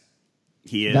 Yes,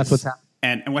 he is. That's what's happening.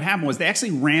 And what happened was they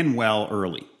actually ran well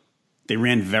early. They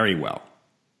ran very well,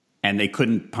 and they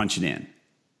couldn't punch it in,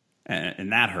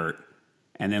 and that hurt.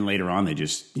 And then later on, they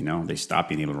just they stopped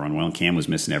being able to run well. And Cam was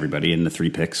missing everybody, and the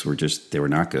 3 picks they were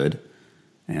not good.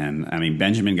 And I mean,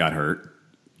 Benjamin got hurt.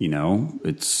 They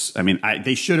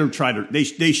should have tried to.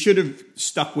 They should have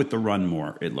stuck with the run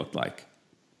more. It looked like,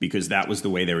 because that was the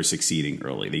way they were succeeding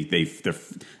early. I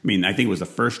think it was the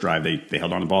first drive. They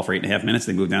held on the ball for 8.5 minutes.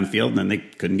 They moved down the field, and then they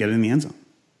couldn't get it in the end zone.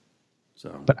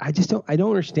 So, but I don't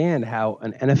understand how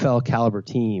an NFL caliber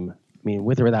team. I mean,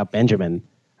 with or without Benjamin,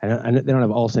 they don't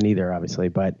have Olsen either, obviously.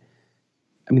 But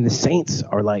I mean, the Saints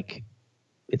are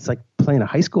it's like playing a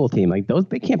high school team.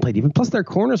 They can't play defense. Plus, their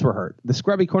corners were hurt. The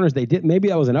scrubby corners they did. Maybe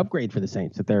that was an upgrade for the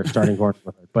Saints that their starting corners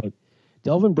were hurt. But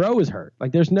Delvin Breaux is hurt.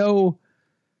 They're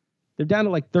down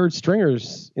to third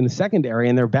stringers in the secondary,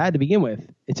 and they're bad to begin with.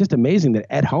 It's just amazing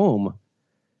that at home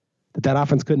that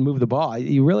offense couldn't move the ball.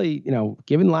 You really,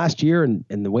 given last year and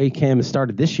the way Cam has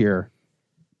started this year,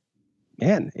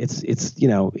 man, it's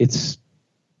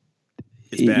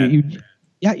bad.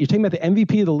 You're talking about the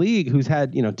MVP of the league, who's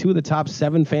had 2 of the top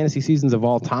 7 fantasy seasons of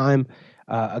all time.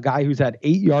 A guy who's had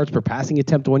 8 yards per passing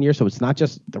attempt one year, so it's not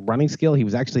just the running skill. He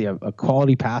was actually a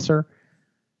quality passer.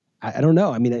 I don't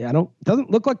know. I mean, it doesn't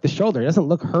look like the shoulder. It doesn't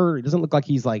look hurt. It doesn't look like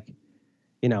he's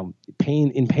in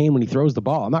pain when he throws the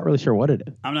ball. I'm not really sure what it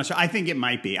is. I'm not sure. I think it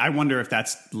might be. I wonder if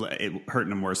that's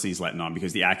hurting him worse than he's letting on,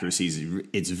 because the accuracy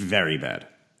it's very bad.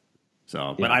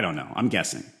 So, but I don't know. I'm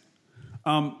guessing.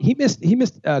 He missed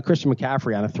Christian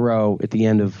McCaffrey on a throw at the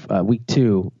end of week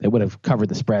 2. It would have covered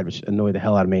the spread, which annoyed the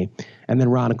hell out of me. And then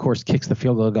Ron, of course, kicks the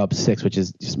field goal up 6, which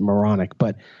is just moronic.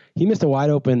 But he missed a wide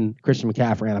open Christian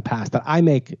McCaffrey on a pass that I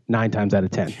make 9 times out of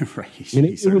 10. Right.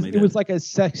 It was like a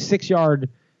 6-yard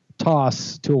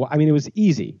toss to. It was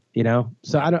easy,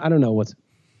 So I don't know what's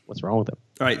wrong with him.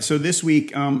 All right. So this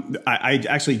week, I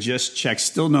actually just checked.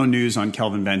 Still no news on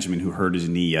Kelvin Benjamin, who hurt his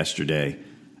knee yesterday.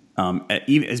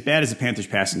 Even as bad as the Panthers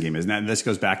passing game is, and this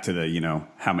goes back to the,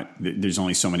 how much, there's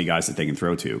only so many guys that they can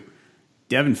throw to.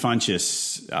 Devin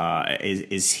Funchess,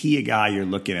 is he a guy you're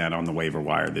looking at on the waiver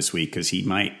wire this week? Because he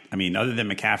might, other than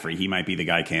McCaffrey, he might be the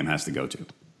guy Cam has to go to.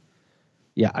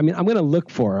 Yeah, I'm going to look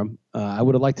for him. I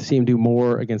would have liked to see him do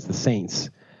more against the Saints.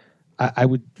 I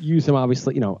would use him,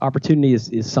 obviously. Opportunity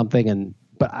is something,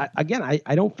 but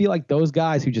I don't feel like those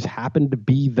guys who just happen to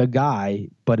be the guy,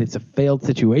 but it's a failed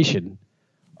situation,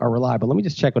 are reliable. Let me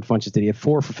just check what Funchess did. He had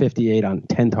 4 for 58 on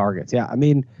 10 targets. Yeah,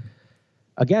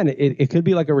 again, it could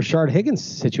be like a Rashard Higgins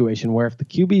situation where if the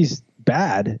QB's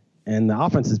bad and the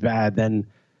offense is bad, then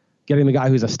getting the guy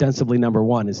who's ostensibly number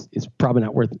 1 is probably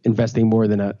not worth investing more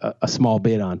than a small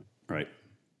bid on. Right.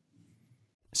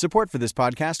 Support for this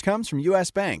podcast comes from U.S.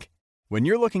 Bank. When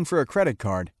you're looking for a credit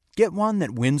card, get one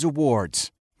that wins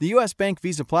awards. The U.S. Bank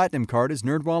Visa Platinum Card is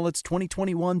NerdWallet's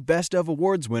 2021 Best of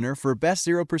Awards winner for Best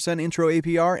 0% Intro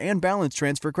APR and Balance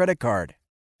Transfer Credit Card.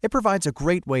 It provides a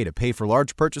great way to pay for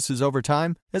large purchases over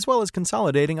time, as well as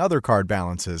consolidating other card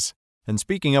balances. And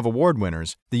speaking of award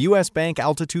winners, the U.S. Bank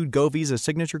Altitude Go Visa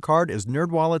Signature Card is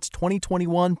NerdWallet's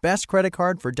 2021 Best Credit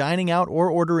Card for dining out or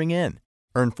ordering in.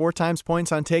 Earn 4 times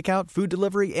points on takeout, food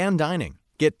delivery, and dining.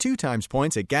 Get 2 times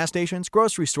points at gas stations,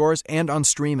 grocery stores, and on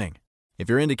streaming. If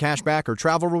you're into cashback or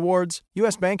travel rewards,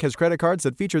 U.S. Bank has credit cards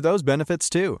that feature those benefits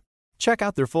too. Check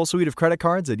out their full suite of credit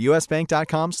cards at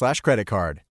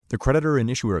usbank.com/creditcard. The creditor and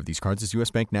issuer of these cards is U.S.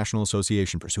 Bank National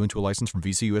Association, pursuant to a license from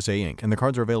Visa USA Inc., and the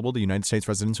cards are available to United States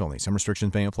residents only. Some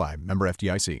restrictions may apply. Member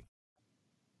FDIC.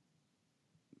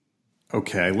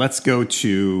 Okay, let's go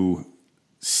to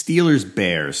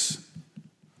Steelers-Bears.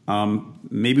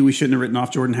 Maybe we shouldn't have written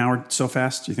off Jordan Howard so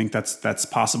fast. Do you think that's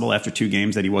possible after 2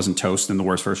 games that he wasn't toast and the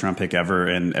worst first-round pick ever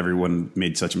and everyone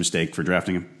made such a mistake for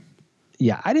drafting him?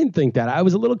 Yeah, I didn't think that. I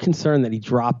was a little concerned that he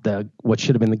dropped what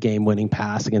should have been the game-winning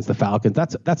pass against the Falcons.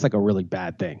 That's like a really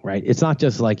bad thing, right? It's not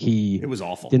just like it was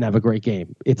awful. Didn't have a great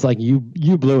game. It's like you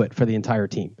blew it for the entire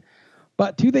team.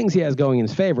 But 2 things he has going in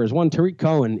his favor is, one, Tariq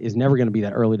Cohen is never going to be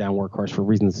that early down workhorse for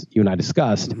reasons you and I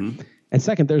discussed. Mm-hmm. And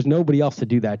second, there's nobody else to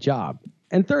do that job.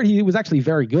 And third, he was actually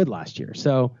very good last year.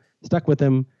 So stuck with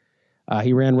him.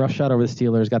 He ran roughshod over the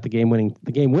Steelers, got the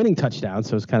game-winning touchdown.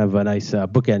 So it's kind of a nice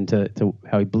bookend to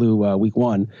how he blew week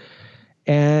 1.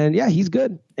 And yeah, he's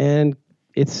good. And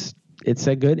it's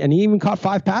a good. And he even caught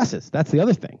 5 passes. That's the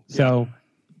other thing. So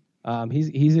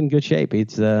he's in good shape.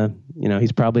 It's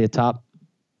he's probably a top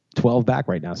 12 back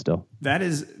right now still.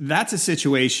 That's a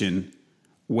situation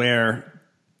where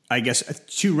I guess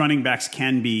 2 running backs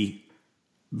can be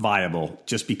viable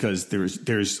just because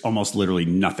there's almost literally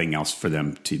nothing else for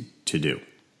them to do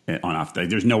on off.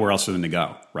 There's nowhere else for them to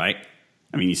go, right?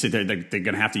 I mean, you sit there, they're going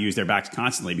to have to use their backs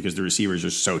constantly because the receivers are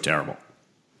so terrible.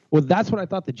 Well, that's what I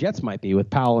thought the Jets might be with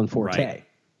Powell and Forte.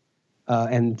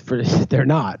 Right. They're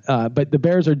not. But the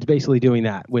Bears are basically doing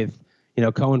that with,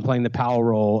 Cohen playing the Powell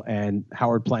role and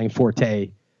Howard playing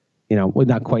Forte.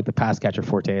 Not quite the pass catcher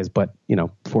Forte is, but,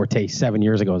 Forte 7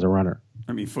 years ago as a runner.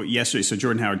 I mean, yesterday, so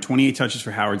Jordan Howard, 28 touches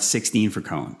for Howard, 16 for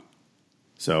Cohen.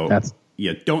 So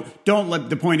don't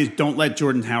let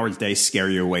Jordan Howard's day scare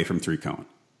you away from Tariq Cohen.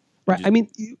 Right. I mean,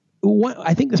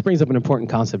 I think this brings up an important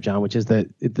concept, John, which is the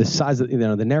size of,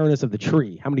 the narrowness of the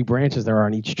tree, how many branches there are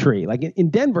on each tree. Like in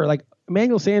Denver, like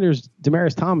Emmanuel Sanders,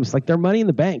 Demaryius Thomas, like they're money in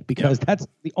the bank because that's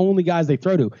the only guys they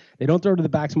throw to. They don't throw to the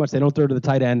backs much. They don't throw to the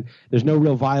tight end. There's no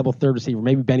real viable third receiver.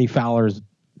 Maybe Benny Fowler's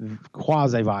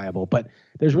quasi-viable, but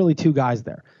there's really 2 guys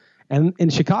there. And in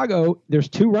Chicago, there's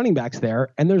 2 running backs there,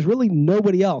 and there's really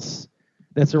nobody else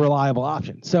that's a reliable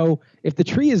option. So if the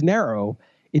tree is narrow,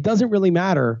 it doesn't really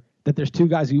matter that there's 2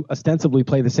 guys who ostensibly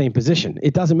play the same position.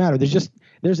 It doesn't matter.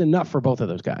 There's enough for both of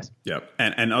those guys. Yep.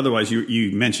 And otherwise,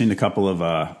 you mentioned a couple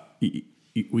of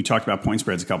we talked about point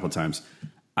spreads a couple of times.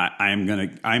 I'm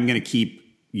gonna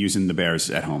keep using the Bears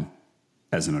at home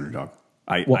as an underdog.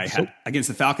 Against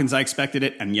the Falcons, I expected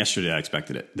it, and yesterday I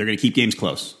expected it. They're going to keep games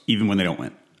close, even when they don't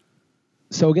win.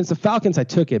 So against the Falcons, I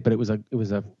took it, but it was a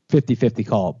 50-50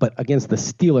 call. But against the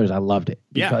Steelers, I loved it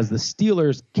because the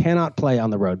Steelers cannot play on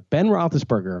the road. Ben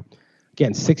Roethlisberger,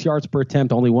 again, 6 yards per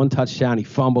attempt, only 1 touchdown. He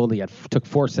fumbled. He took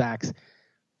 4 sacks.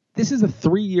 This is a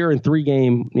 3-year and 3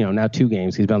 game, now 2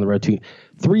 games. He's been on the road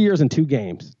 3 years and 2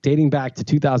 games, dating back to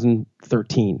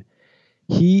 2013.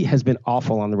 He has been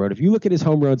awful on the road. If you look at his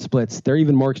home road splits, they're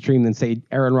even more extreme than, say,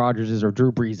 Aaron Rodgers' or Drew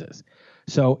Brees'.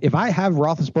 So if I have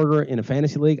Roethlisberger in a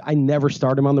fantasy league, I never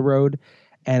start him on the road.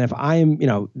 And if I'm,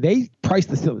 they price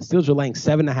the Steelers. The Steelers are laying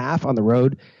 7.5 on the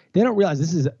road. They don't realize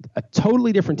this is a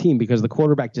totally different team because the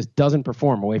quarterback just doesn't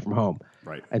perform away from home.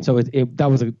 Right. And so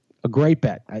that was a great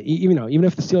bet. Even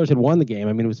if the Steelers had won the game,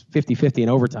 I mean, it was 50-50 in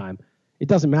overtime. It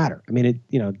doesn't matter. I mean,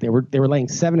 they were laying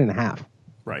 7.5.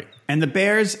 Right. And the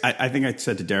Bears, I think I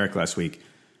said to Derek last week,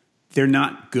 they're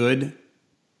not good,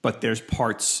 but there's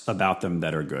parts about them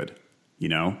that are good.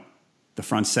 The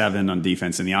front 7 on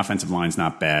defense and the offensive line's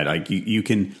not bad. Like you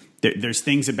can, there's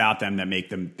things about them that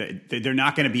make them, they're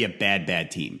not going to be a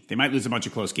bad team. They might lose a bunch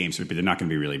of close games, but they're not going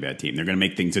to be a really bad team. They're going to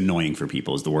make things annoying for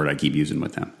people is the word I keep using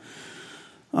with them.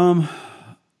 All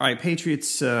right,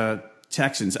 Patriots,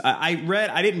 Texans.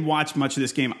 I didn't watch much of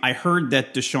this game. I heard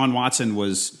that Deshaun Watson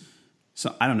was,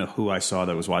 so I don't know who I saw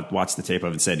that was watched the tape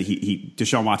of it said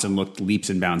Deshaun Watson looked leaps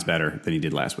and bounds better than he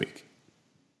did last week.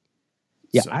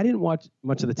 Yeah, so. I didn't watch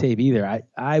much of the tape either.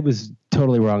 I was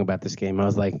totally wrong about this game. I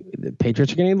was like, the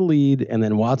Patriots are going to get the lead, and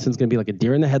then Watson's going to be like a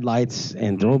deer in the headlights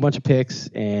and throw a bunch of picks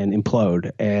and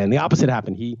implode. And the opposite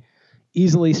happened. He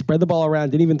easily spread the ball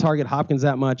around, didn't even target Hopkins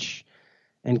that much,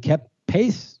 and kept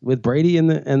pace with Brady and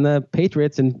the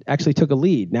Patriots and actually took a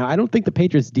lead. Now, I don't think the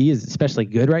Patriots D is especially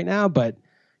good right now, but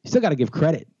you still got to give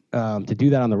credit to do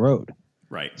that on the road.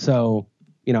 Right. So,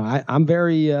 I'm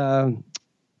very, I'm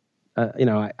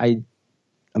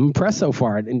impressed so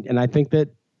far. And I think that,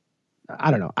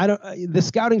 I don't know. The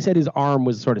scouting said his arm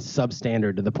was sort of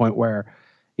substandard to the point where,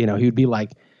 he would be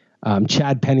like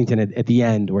Chad Pennington at the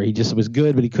end, where he just was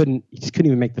good, but he just couldn't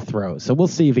even make the throw. So we'll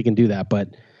see if he can do that. But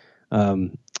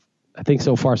I think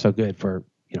so far so good for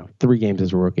 3 games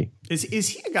as a rookie. Is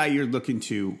he a guy you're looking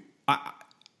to?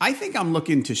 I think I'm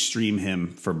looking to stream him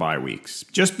for bye weeks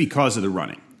just because of the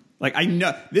running. Like, I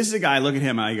know this is a guy. I look at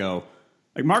him and I go,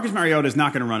 like, Marcus Mariota is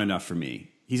not going to run enough for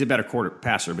me. He's a better quarter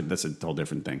passer, but that's a whole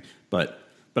different thing. But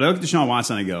I look at Deshaun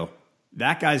Watson and I go,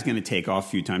 that guy's going to take off a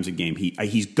few times a game.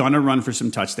 He's going to run for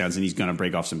some touchdowns and he's going to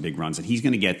break off some big runs and he's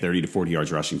going to get 30 to 40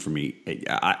 yards rushing for me.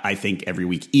 I think every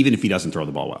week, even if he doesn't throw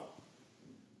the ball well.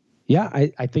 Yeah,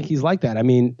 I think he's like that. I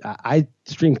mean, I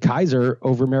streamed Kaiser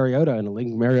over Mariota in a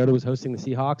league. Mariota was hosting the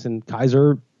Seahawks, and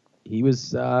Kaiser, he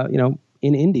was, in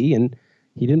Indy, and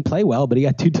he didn't play well, but he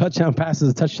got 2 touchdown passes,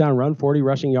 a touchdown run, 40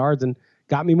 rushing yards, and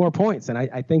got me more points. And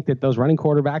I think that those running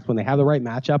quarterbacks, when they have the right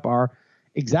matchup, are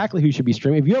exactly who should be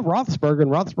streaming. If you have Roethlisberger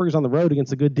and Roethlisberger's on the road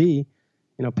against a good D,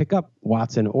 pick up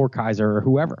Watson or Kaiser or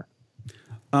whoever.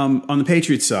 On the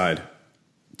Patriots side,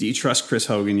 do you trust Chris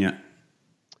Hogan yet?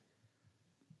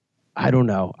 I don't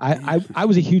know. I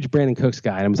was a huge Brandon Cooks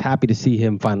guy, and I was happy to see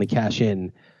him finally cash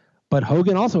in. But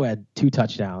Hogan also had 2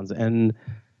 touchdowns. And,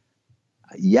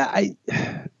 yeah,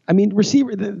 I mean,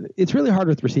 receiver. It's really hard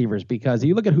with receivers because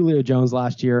you look at Julio Jones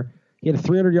last year. He had a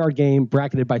 300-yard game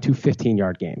bracketed by 2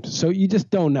 15-yard games. So you just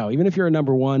don't know. Even if you're a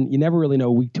number one, you never really know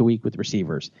week to week with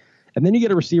receivers. And then you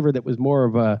get a receiver that was more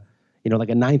of a, like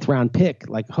a 9th-round pick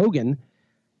like Hogan,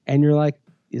 and you're like,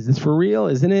 is this for real?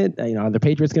 Isn't it? Are the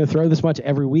Patriots going to throw this much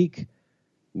every week?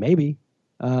 Maybe.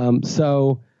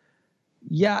 So,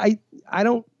 yeah,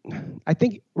 I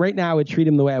think right now I would treat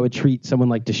him the way I would treat someone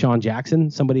like Deshaun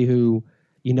Jackson, somebody who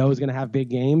is going to have big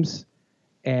games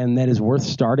and that is worth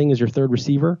starting as your third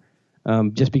receiver,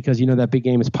 just because that big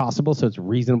game is possible. So it's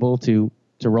reasonable to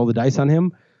roll the dice on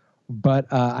him.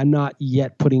 But I'm not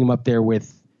yet putting him up there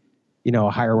with a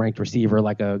higher ranked receiver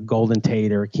like a Golden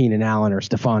Tate or Keenan Allen or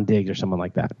Stephon Diggs or someone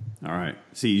like that. All right.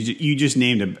 See, you just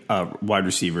named a wide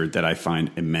receiver that I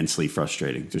find immensely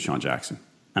frustrating, Deshaun Jackson,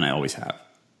 and I always have.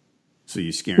 So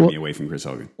you're scaring me away from Chris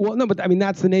Hogan. Well, no, but I mean,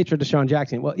 that's the nature of Deshaun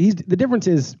Jackson. Well, the difference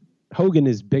is Hogan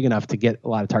is big enough to get a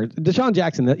lot of targets. Deshaun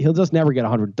Jackson, he'll just never get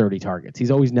 130 targets. He's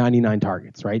always 99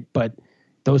 targets, right? But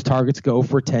those targets go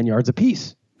for 10 yards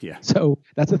apiece. Yeah. So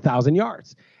that's 1,000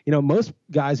 yards. Most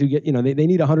guys who get, they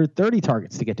need 130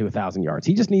 targets to get to 1,000 yards.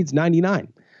 He just needs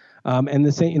 99. And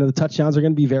the same, the touchdowns are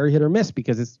going to be very hit or miss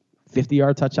because it's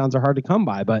 50-yard touchdowns are hard to come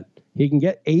by, but he can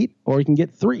get 8 or he can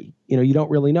get 3. You don't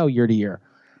really know year to year.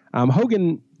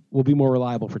 Hogan will be more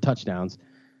reliable for touchdowns.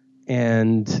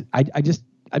 And I'm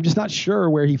just not sure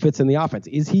where he fits in the offense.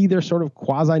 Is he their sort of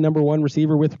quasi number one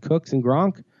receiver with Cooks and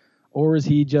Gronk? Or is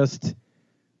he just,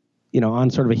 on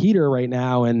sort of a heater right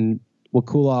now and will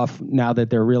cool off now that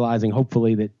they're realizing,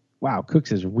 hopefully, that, wow,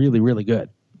 Cooks is really, really good.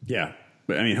 Yeah.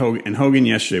 But, I mean, Hogan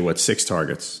yesterday, 6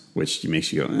 targets, which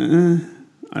makes you go,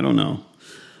 I don't know.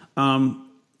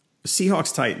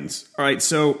 Seahawks-Titans. All right,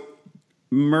 so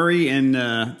Murray and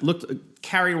looked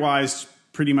carry-wise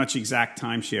pretty much exact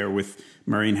timeshare with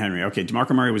Murray and Henry. Okay,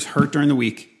 DeMarco Murray was hurt during the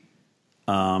week,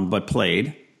 but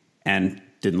played and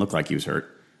didn't look like he was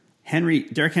hurt.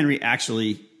 Derrick Henry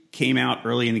actually came out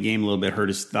early in the game a little bit, hurt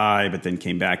his thigh, but then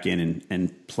came back in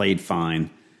and played fine.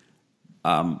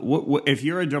 If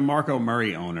you're a DeMarco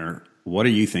Murray owner, what are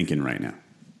you thinking right now?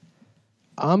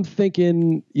 I'm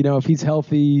thinking, if he's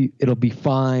healthy, it'll be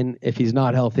fine. If he's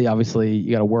not healthy, obviously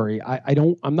you got to worry.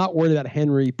 I'm not worried about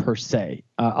Henry per se.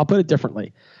 I'll put it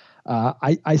differently.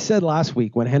 I said last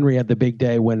week when Henry had the big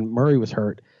day when Murray was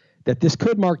hurt that this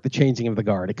could mark the changing of the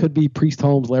guard. It could be Priest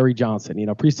Holmes, Larry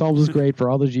Johnson. Priest Holmes was great for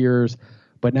all those years,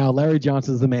 but now Larry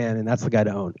Johnson's the man, and that's the guy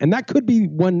to own. And that could be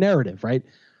one narrative, right?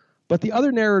 But the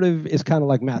other narrative is kind of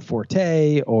like Matt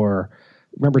Forte or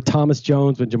remember Thomas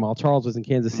Jones when Jamal Charles was in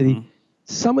Kansas City. Mm-hmm.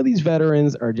 Some of these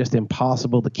veterans are just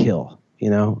impossible to kill. I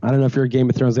don't know if you're a Game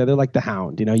of Thrones guy. They're like the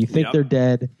Hound. You think they're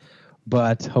dead,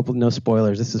 but hopefully no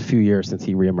spoilers. This is a few years since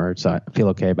he reemerged, so I feel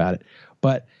okay about it.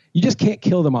 But you just can't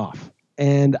kill them off.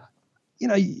 And,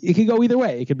 it could go either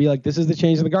way. It could be like, this is the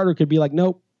change in the guard, or it could be like,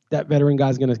 nope, that veteran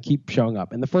guy's going to keep showing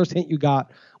up. And the first hint you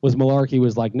got was Malarkey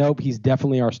was like, nope, he's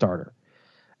definitely our starter.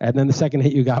 And then the second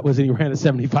hit you got was that he ran a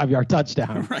 75-yard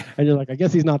touchdown. Right. And you're like, I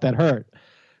guess he's not that hurt.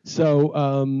 So,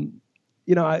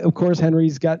 of course,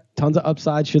 Henry's got tons of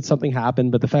upside should something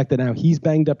happen. But the fact that now he's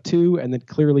banged up too, and that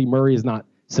clearly Murray is not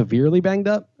severely banged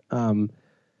up,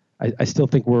 I still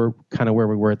think we're kind of where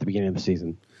we were at the beginning of the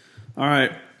season. All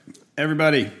right,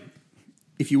 everybody.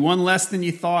 if you won less than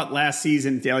you thought last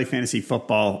season, daily fantasy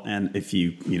football, and if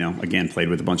you again played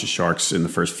with a bunch of sharks in the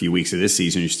first few weeks of this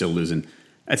season, you're still losing.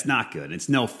 That's not good. It's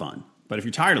no fun. But if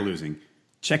you're tired of losing,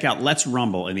 check out Let's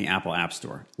Rumble in the Apple App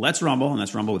Store. Let's Rumble, and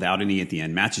that's Rumble without an E at the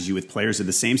end, matches you with players of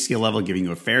the same skill level, giving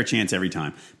you a fair chance every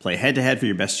time. Play head-to-head for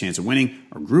your best chance of winning,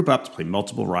 or group up to play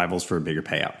multiple rivals for a bigger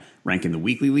payout. Rank in the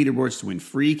weekly leaderboards to win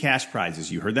free cash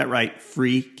prizes. You heard that right.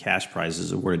 Free cash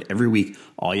prizes awarded every week.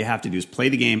 All you have to do is play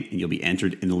the game, and you'll be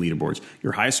entered in the leaderboards.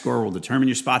 Your highest score will determine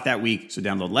your spot that week. So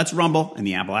download Let's Rumble in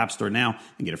the Apple App Store now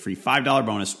and get a free $5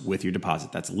 bonus with your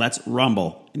deposit. That's Let's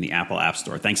Rumble in the Apple App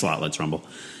Store. Thanks a lot, Let's Rumble.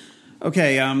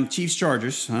 Okay,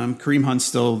 Chiefs-Chargers. Kareem Hunt's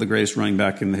still the greatest running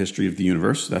back in the history of the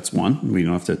universe. That's one. We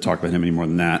don't have to talk about him any more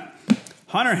than that.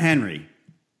 Hunter Henry.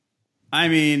 I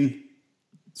mean,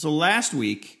 so last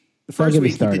week, the first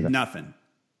week he did nothing.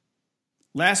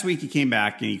 Last week he came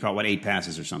back and he caught, 8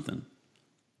 passes or something.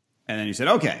 And then he said,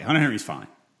 okay, Hunter Henry's fine.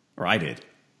 Or I did.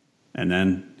 And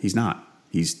then he's not.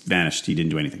 He's vanished. He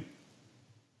didn't do anything.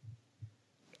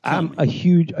 I'm a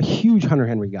huge Hunter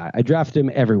Henry guy. I drafted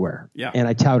him everywhere. Yeah. And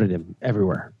I touted him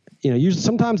everywhere. Usually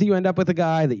sometimes you end up with a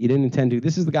guy that you didn't intend to.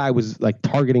 This is the guy who was like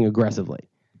targeting aggressively.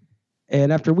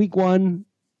 And after week 1,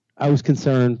 I was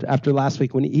concerned. After last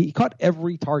week, when he caught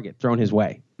every target thrown his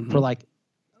way for like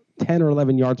 10 or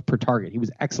 11 yards per target. He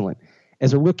was excellent.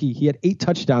 As a rookie, he had 8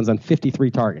 touchdowns on 53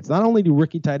 targets. Not only do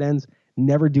rookie tight ends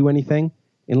never do anything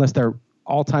unless they're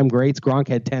all-time greats. Gronk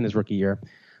had 10 his rookie year.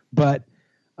 But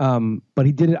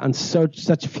he did it on so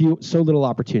little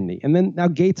opportunity. And then now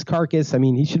Gates carcass, I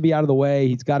mean, he should be out of the way.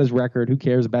 He's got his record. Who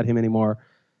cares about him anymore?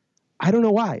 I don't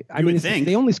know why.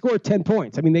 They only scored 10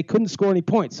 points. I mean, they couldn't score any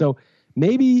points. So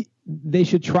maybe they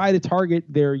should try to target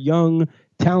their young,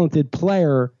 talented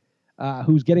player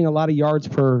who's getting a lot of yards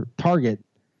per target.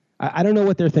 I don't know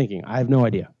what they're thinking. I have no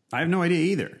idea. I have no idea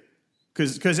either.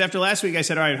 Because after last week, I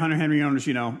said, all right, Hunter Henry owners,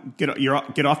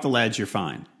 get off the ledge. You're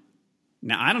fine.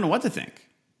 Now, I don't know what to think.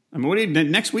 I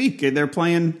mean, next week, they're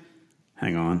playing –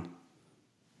 hang on.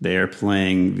 They're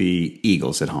playing the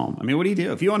Eagles at home. I mean, what do you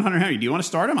do? If you own Hunter Henry, do you want to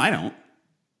start him? I don't.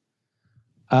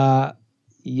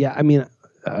 Yeah, I mean,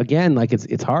 again, like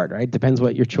it's hard, right? Depends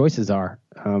what your choices are.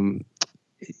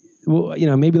 Well,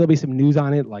 maybe there'll be some news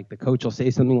on it. Like the coach will say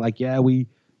something like, yeah, we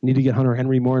need to get Hunter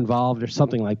Henry more involved or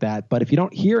something like that. But if you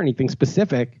don't hear anything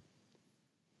specific,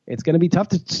 it's going to be tough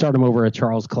to start him over a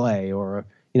Charles Clay or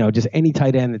just any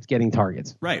tight end that's getting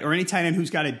targets. Right. Or any tight end who's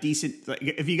got a decent,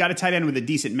 if you got a tight end with a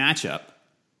decent matchup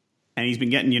and he's been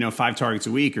getting, 5 targets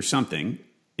a week or something,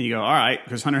 and you go, all right,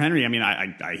 because Hunter Henry, I mean,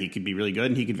 he could be really good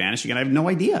and he could vanish again. I have no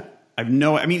idea.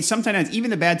 Some tight ends, even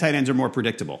the bad tight ends are more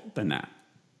predictable than that.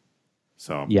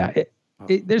 So yeah,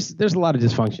 there's a lot of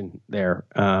dysfunction there.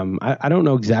 I don't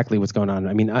know exactly what's going on.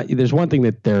 I mean, there's one thing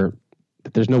that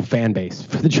there's no fan base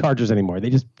for the Chargers anymore.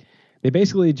 They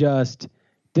basically just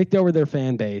dicked over their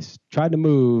fan base, tried to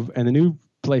move, and the new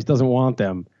place doesn't want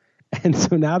them. And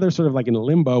so now they're sort of like in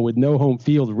limbo with no home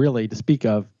field really to speak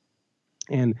of.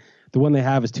 And the one they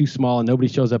have is too small and nobody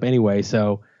shows up anyway.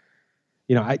 So,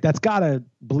 that's got to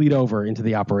bleed over into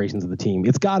the operations of the team.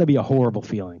 It's got to be a horrible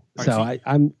feeling. So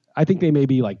I think they may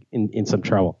be like in some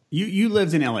trouble. You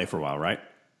lived in LA for a while, right?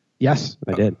 Yes,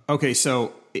 I did. Okay.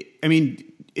 So, I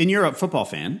mean, and you're a football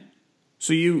fan.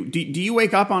 So do you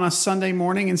wake up on a Sunday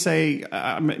morning and say,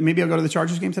 maybe I'll go to the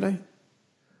Chargers game today?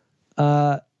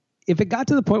 If it got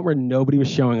to the point where nobody was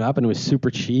showing up and it was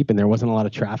super cheap and there wasn't a lot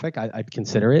of traffic, I'd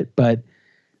consider it. But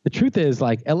the truth is,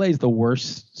 like, LA is the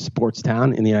worst sports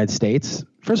town in the United States.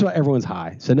 First of all, everyone's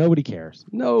high, so nobody cares.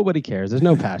 Nobody cares. There's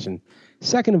no passion.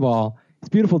 Second of all, it's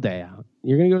a beautiful day out.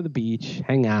 You're going to go to the beach,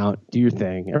 hang out, do your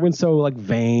thing. Everyone's so, like,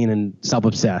 vain and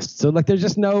self-obsessed. So, like, there's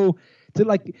just no...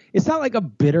 it's not like a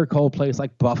bitter cold place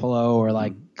like Buffalo or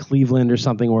like Cleveland or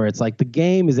something where it's like the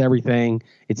game is everything.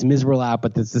 It's miserable out,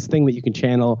 but there's this thing that you can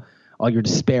channel all your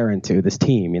despair into, this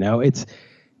team,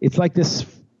 It's like this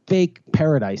fake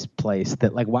paradise place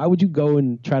that, like, why would you go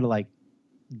and try to, like,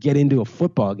 get into a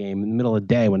football game in the middle of the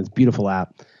day when it's beautiful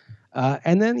out?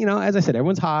 And then, as I said,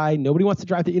 everyone's high. Nobody wants to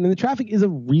drive to, the traffic is a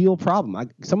real problem.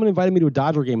 Someone invited me to a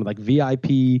Dodger game with like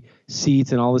VIP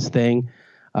seats and all this thing.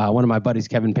 One of my buddies,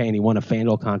 Kevin Payne, he won a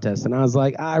FanDuel contest, and I was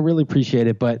like, I really appreciate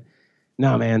it, but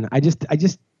no, man, I just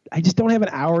don't have an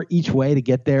hour each way to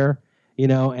get there,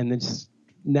 and then just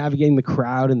navigating the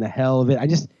crowd and the hell of it.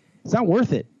 It's not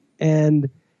worth it. And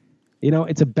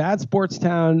it's a bad sports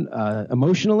town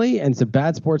emotionally, and it's a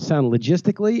bad sports town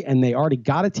logistically, and they already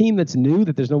got a team that's new,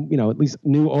 that there's no, at least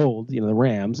new old, the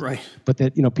Rams, right? But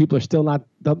that people are still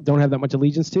don't have that much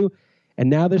allegiance to, and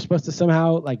now they're supposed to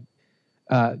somehow like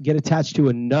get attached to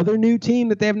another new team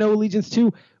that they have no allegiance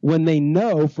to when they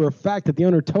know for a fact that the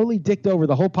owner totally dicked over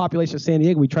the whole population of San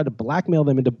Diego. We tried to blackmail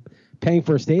them into paying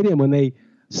for a stadium when they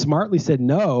smartly said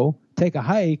no, take a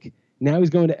hike. Now he's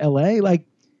going to LA. Like,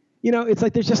 it's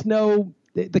like there's just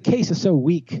the case is so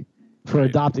weak for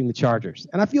adopting the Chargers.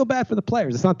 And I feel bad for the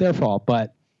players. It's not their fault,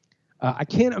 but I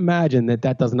can't imagine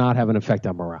that does not have an effect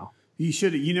on morale.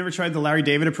 You never tried the Larry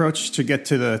David approach to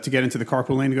get into the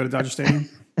carpool lane to go to Dodger Stadium?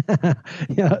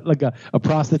 Yeah, like a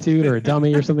prostitute or a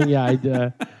dummy or something.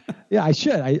 Yeah, I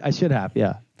should. I should have.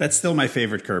 Yeah, that's still my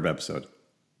favorite Curb episode.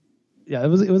 Yeah, it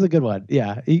was a good one.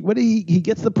 Yeah, he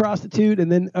gets the prostitute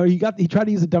and then he tried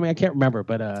to use a dummy. I can't remember,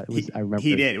 but I remember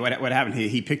he did. What happened?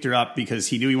 He picked her up because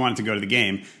he knew he wanted to go to the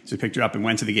game, so he picked her up and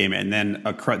went to the game. And then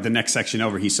the next section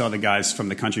over, he saw the guys from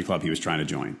the country club he was trying to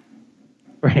join.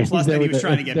 Right. Plus, then he was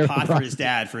trying to get pot for his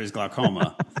dad for his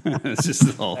glaucoma. It's just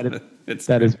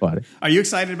that is funny. Are you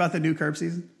excited about the new Curb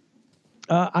season?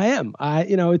 I am.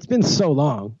 It's been so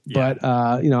long, but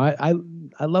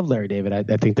I love Larry David.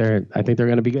 I think they're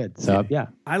going to be good. So yeah,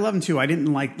 I love him too. I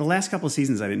didn't like the last couple of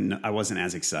seasons. I wasn't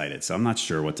as excited. So I'm not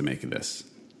sure what to make of this.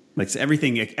 Like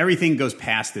everything goes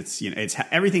past its.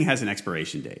 Everything has an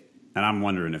expiration date, and I'm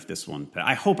wondering if this one.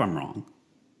 I hope I'm wrong.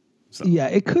 So. Yeah,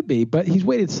 it could be, but he's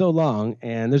waited so long,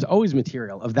 and there's always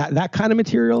material of that kind of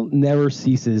material never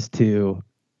ceases to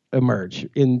emerge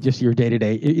in just your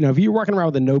day-to-day. If you're walking around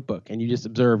with a notebook and you just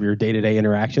observe your day-to-day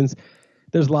interactions,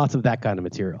 there's lots of that kind of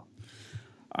material.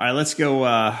 All right, let's go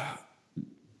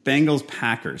Bengals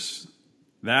Packers.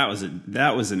 That was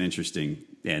an interesting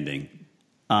ending.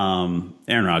 Aaron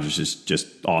Rodgers is just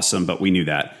awesome, but we knew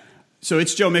that. So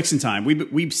it's Joe Mixon time.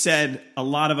 We've said, a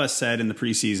lot of us said in the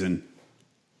preseason,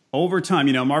 over time,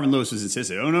 Marvin Lewis was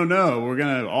insisting,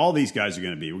 no, all these guys are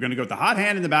going to we're going to go with the hot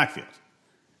hand in the backfield.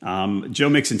 Joe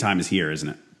Mixon time is here, isn't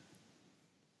it?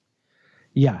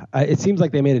 Yeah, it seems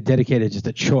like they made it dedicated, just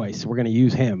a choice. We're going to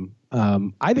use him.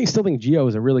 I still think Gio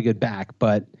is a really good back,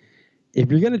 but if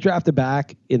you're going to draft a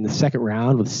back in the second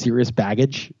round with serious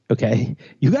baggage, okay,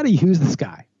 you got to use this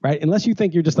guy, right? Unless you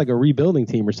think you're just like a rebuilding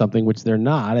team or something, which they're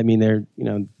not. I mean,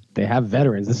 they have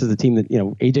veterans. This is a team that,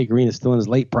 AJ Green is still in his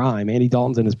late prime. Andy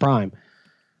Dalton's in his prime.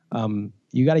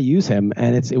 You got to use him.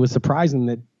 And it was surprising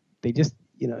that they just,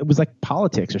 it was like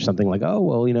politics or something like, oh,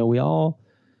 well, we all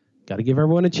got to give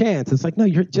everyone a chance. It's like, no,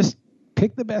 you're just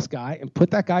pick the best guy and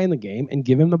put that guy in the game and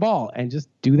give him the ball and just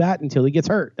do that until he gets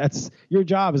hurt. That's your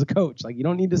job as a coach. Like, you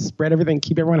don't need to spread everything,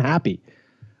 keep everyone happy.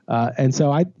 And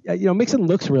so Mixon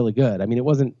looks really good. I mean,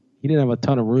 he didn't have a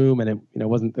ton of room, and it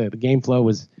wasn't the game flow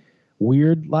was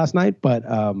weird last night, but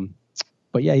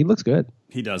yeah, he looks good.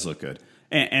 He does look good,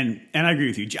 and I agree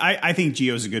with you. I think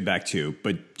Gio's a good back too,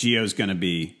 but Gio's going to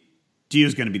be the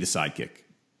sidekick.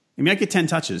 I mean, I get 10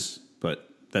 touches, but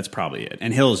that's probably it.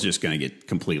 And Hill's just going to get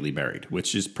completely buried,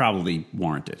 which is probably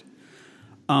warranted.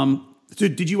 So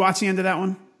did you watch the end of that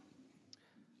one?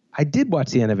 I did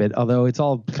watch the end of it, although it's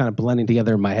all kind of blending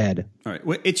together in my head. All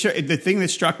right, the thing that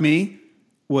struck me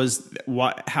was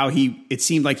how it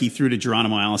seemed like he threw to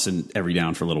Geronimo Allison every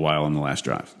down for a little while on the last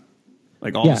drive.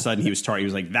 Like all of a sudden he was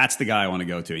like, that's the guy I want to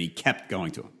go to. And he kept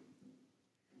going to him.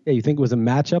 Yeah, you think it was a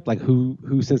matchup, like who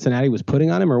Cincinnati was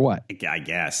putting on him or what? I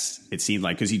guess it seemed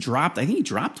like, because I think he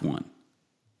dropped one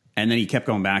and then he kept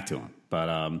going back to him.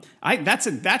 But that's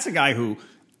a guy who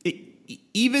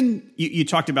even you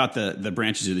talked about the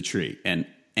branches of the tree,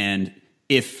 and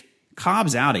if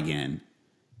Cobb's out again,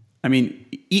 I mean,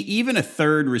 even a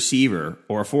third receiver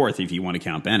or a fourth, if you want to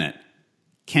count Bennett,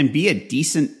 can be a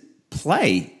decent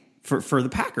play for the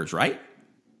Packers, right?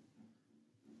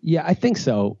 Yeah, I think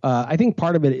so. I think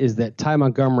part of it is that Ty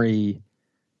Montgomery,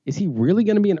 is he really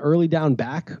going to be an early down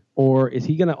back, or is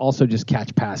he going to also just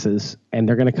catch passes? And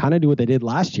they're going to kind of do what they did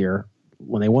last year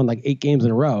when they won like 8 games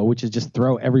in a row, which is just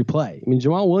throw every play. I mean,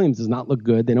 Jamal Williams does not look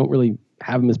good. They don't really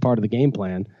have him as part of the game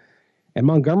plan. And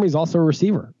Montgomery's also a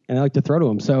receiver, and they like to throw to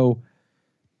him. So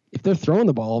if they're throwing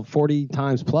the ball 40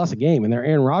 times plus a game and they're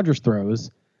Aaron Rodgers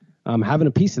throws, having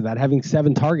a piece of that, having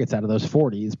 7 targets out of those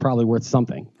 40 is probably worth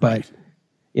something. But,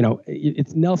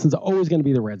 it's Nelson's always going to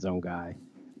be the red zone guy.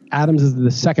 Adams is the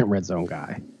second red zone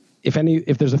guy. If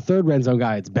there's a third red zone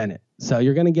guy, it's Bennett. So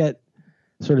you're going to get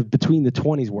sort of between the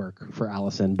 20s work for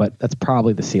Allison, but that's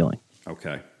probably the ceiling.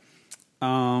 Okay.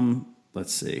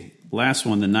 Let's see. Last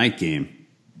one, the night game.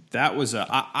 That was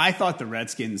I thought the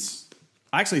Redskins.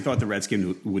 I actually thought the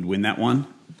Redskins would win that one,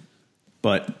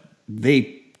 but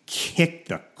they kicked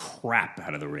the crap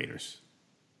out of the Raiders.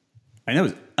 I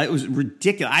know it was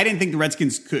ridiculous. I didn't think the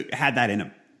Redskins had that in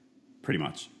them. Pretty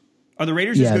much. Are the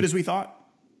Raiders as good as we thought?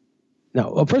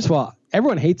 No. Well, first of all,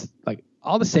 everyone hates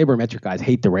all the sabermetric guys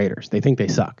hate the Raiders. They think they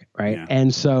suck, right? Yeah.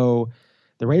 And so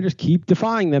the Raiders keep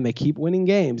defying them. They keep winning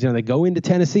games. They go into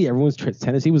Tennessee.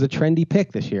 Tennessee was a trendy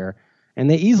pick this year, and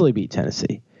they easily beat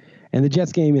Tennessee. And the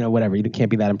Jets game, whatever. You can't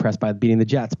be that impressed by beating the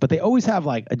Jets. But they always have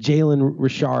like a Jalen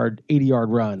Richard 80-yard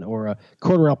run or a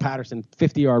Cordarrelle Patterson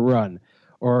 50-yard run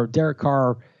or Derek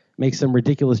Carr makes some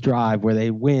ridiculous drive where they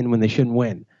win when they shouldn't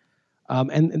win.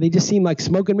 And they just seem like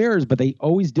smoke and mirrors, but they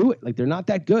always do it. Like, they're not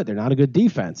that good. They're not a good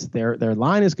defense. Their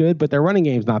line is good, but their running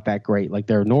game's not that great. Like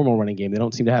their normal running game, they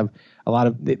don't seem to have a lot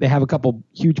of. They have a couple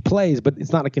huge plays, but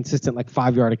it's not a consistent like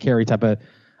 5-yard a carry type of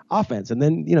offense. And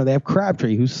then they have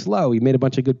Crabtree, who's slow. He made a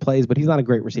bunch of good plays, but he's not a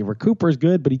great receiver. Cooper's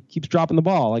good, but he keeps dropping the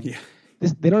ball.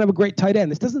 They don't have a great tight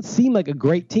end. This doesn't seem like a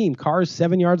great team. Carr's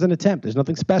 7 yards an attempt. There's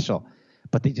nothing special,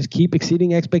 but they just keep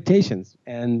exceeding expectations.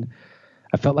 And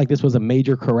I felt like this was a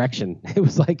major correction. It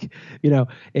was like,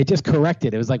 it just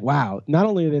corrected. It was like, wow, not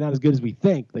only are they not as good as we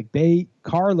think,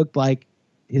 Carr looked like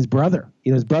his brother,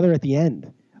 his brother at the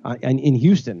end in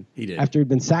Houston. He did. After he'd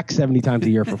been sacked 70 times a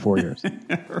year for 4 years.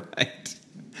 Right.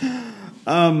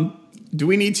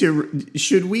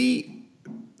 Should we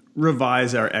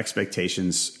revise our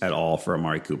expectations at all for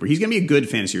Amari Cooper? He's going to be a good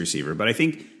fantasy receiver, but I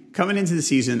think coming into the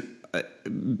season,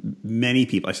 many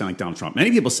people, I sound like Donald Trump,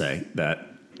 many people say that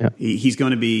he's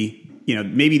going to be,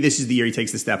 maybe this is the year he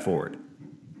takes the step forward.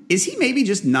 Is he maybe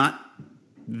just not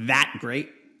that great?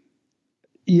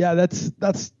 Yeah, that's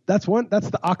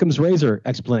the Occam's razor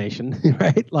explanation,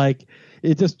 right? Like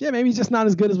maybe he's just not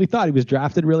as good as we thought. He was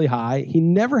drafted really high. He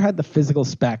never had the physical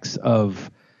specs of,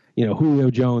 Julio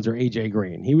Jones or AJ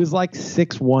Green. He was like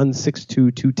 6'1", 6'2",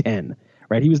 210,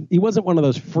 right? He wasn't one of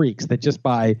those freaks that just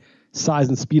by size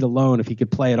and speed alone, if he could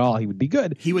play at all, he would be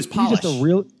good. He was polished.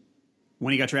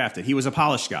 When he got drafted, he was a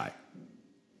polished guy.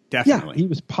 Definitely. Yeah, he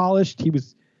was polished. He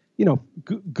was,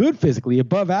 good physically,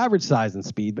 above average size and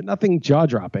speed, but nothing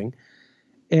jaw-dropping.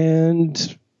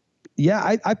 And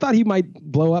yeah, I thought he might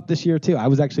blow up this year too. I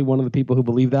was actually one of the people who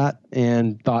believed that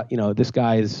and thought, this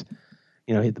guy is,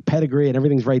 the pedigree and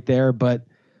everything's right there. But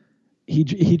he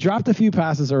dropped a few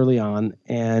passes early on,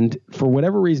 and for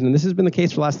whatever reason, and this has been the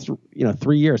case for the last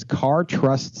 3 years, Carr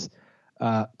trusts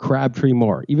Crabtree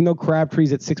more. Even though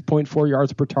Crabtree's at 6.4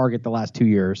 yards per target the last 2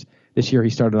 years, this year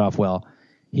he started off well.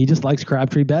 He just likes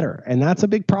Crabtree better, and that's a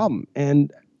big problem.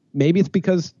 And maybe it's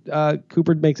because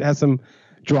Cooper has some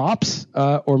drops,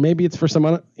 or maybe it's for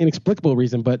some inexplicable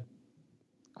reason. But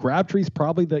Crabtree's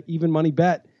probably the even money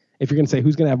bet if you're going to say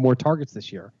who's going to have more targets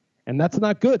this year, and that's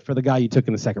not good for the guy you took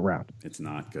in the second round. It's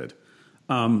not good.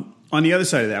 On the other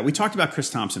side of that, we talked about Chris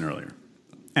Thompson earlier,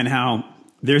 and how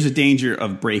there's a danger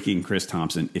of breaking Chris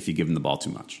Thompson if you give him the ball too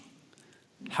much.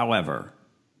 However,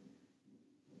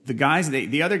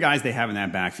 the other guys they have in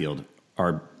that backfield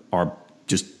are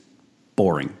just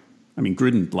boring. I mean,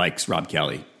 Gruden likes Rob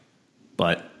Kelly,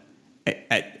 but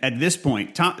at this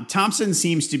point, Thompson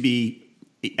seems to be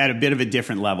at a bit of a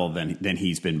different level than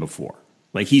he's been before.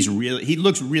 Like he's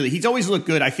always looked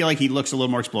good. I feel like he looks a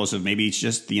little more explosive. Maybe it's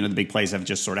just the big plays have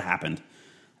just sort of happened.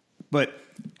 But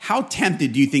how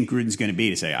tempted do you think Gruden's going to be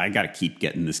to say, I got to keep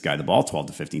getting this guy the ball 12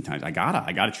 to 15 times? I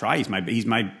gotta try. He's my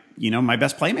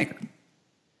best playmaker.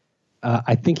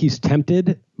 I think he's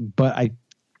tempted, but I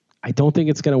don't think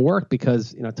it's going to work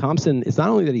because, Thompson, it's not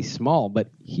only that he's small, but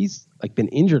he's been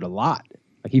injured a lot.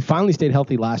 Like he finally stayed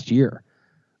healthy last year,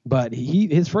 but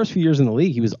his first few years in the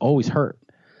league, he was always hurt.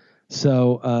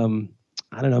 So,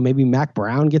 I don't know, maybe Mac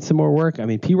Brown gets some more work. I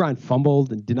mean, Perine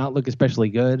fumbled and did not look especially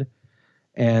good.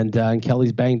 And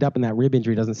Kelly's banged up, and that rib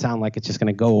injury doesn't sound like it's just going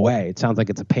to go away. It sounds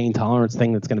like it's a pain tolerance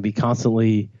thing that's going to be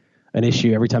constantly an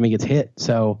issue every time he gets hit.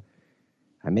 So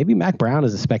maybe Mac Brown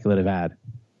is a speculative ad.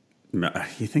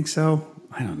 You think so?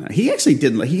 I don't know. He actually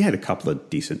did. He had a couple of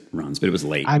decent runs, but it was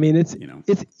late. I mean, it's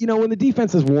when the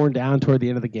defense is worn down toward the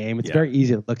end of the game, it's very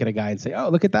easy to look at a guy and say, "Oh,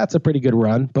 look at that's a pretty good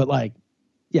run." But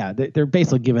they're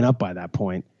basically giving up by that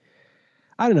point.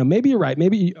 I don't know. Maybe you're right.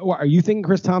 Maybe are you thinking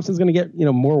Chris Thompson's going to get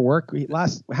more work?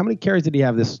 How many carries did he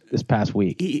have this past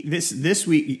week? This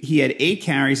week he had 8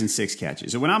 carries and 6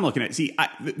 catches. So when I'm looking at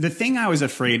the thing I was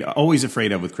always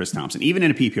afraid of with Chris Thompson, even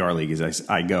in a PPR league, is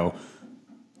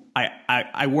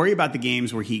I worry about the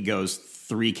games where he goes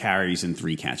 3 carries and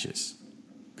 3 catches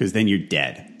because then you're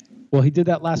dead. Well, he did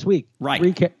that last week. Right.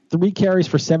 3 carries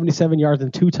for 77 yards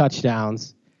and 2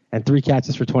 touchdowns, and 3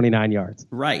 catches for 29 yards.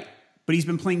 Right. But he's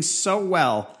been playing so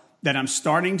well that I'm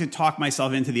starting to talk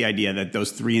myself into the idea that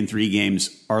those 3-3 games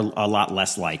are a lot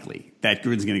less likely. That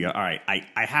Gruden's going to go, all right,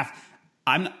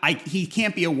 he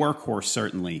can't be a workhorse,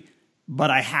 certainly,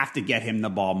 but I have to get him the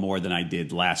ball more than I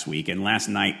did last week. And last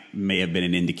night may have been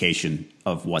an indication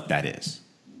of what that is.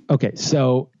 Okay,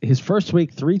 so his first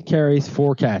week, 3 carries,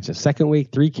 4 catches. Second week,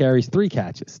 3 carries, 3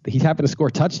 catches. He happened to score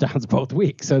touchdowns both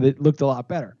weeks, so it looked a lot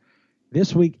better.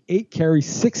 This week, 8 carries,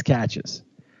 6 catches.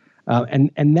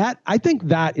 And that, I think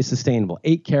that is sustainable.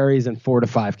 8 carries and 4 to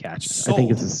 5 catches. Sold. I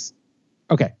think it's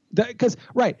okay. Because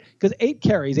 8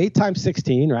 carries, 8 times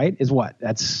 16, right, is what?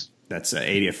 That's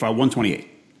 128.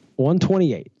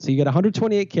 128. So you get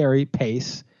 128 carry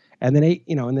pace, and then 8,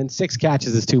 and then 6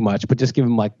 catches is too much, but just give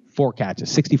him like 4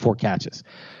 catches, 64 catches.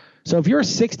 So if you're a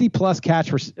 60 plus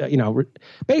catch,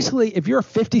 basically if you're a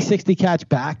 50, 60 catch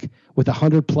back with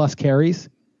 100 plus carries,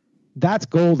 that's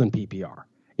gold in PPR.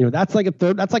 That's like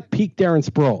that's like peak Darren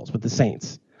Sproles with the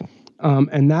Saints.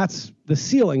 And that's the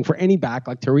ceiling for any back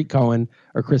like Tariq Cohen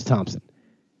or Chris Thompson.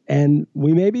 And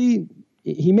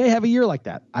he may have a year like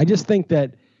that. I just think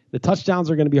that the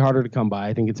touchdowns are going to be harder to come by.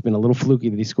 I think it's been a little fluky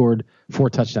that he scored 4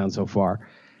 touchdowns so far.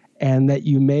 And that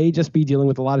you may just be dealing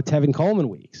with a lot of Tevin Coleman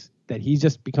weeks, that he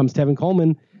just becomes Tevin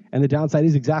Coleman. And the downside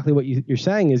is exactly what you're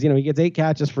saying is, he gets 8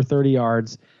 catches for 30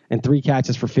 yards and 3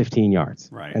 catches for 15 yards.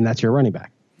 Right. And that's your running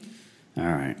back. All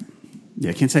right.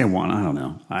 Yeah, I can't say I want. I don't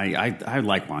know. I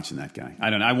like watching that guy. I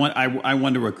don't know. I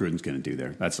wonder what Gruden's going to do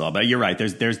there. That's all. But you're right.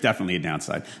 There's definitely a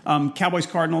downside. Cowboys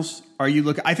Cardinals.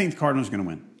 I think the Cardinals are going to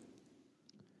win.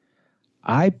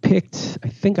 I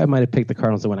think I might have picked the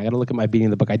Cardinals to win. I got to look at my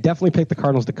beating the book. I definitely picked the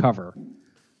Cardinals to cover.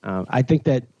 I think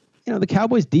that the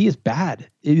Cowboys D is bad.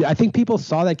 I think people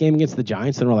saw that game against the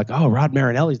Giants and were like, "Oh, Rod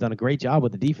Marinelli's done a great job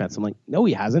with the defense." I'm like, "No,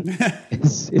 he hasn't.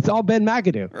 It's all Ben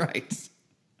McAdoo." Right.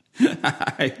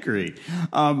 I agree.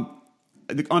 On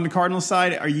the Cardinals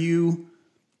side, are you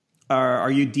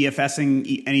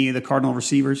DFSing any of the Cardinal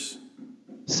receivers?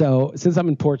 So since I'm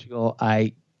in Portugal,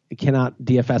 I cannot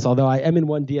DFS, although I am in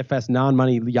one DFS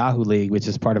non-money Yahoo league, which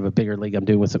is part of a bigger league I'm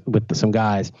doing with some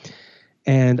guys.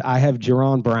 And I have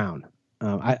Jaron Brown.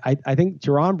 I think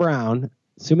Jaron Brown,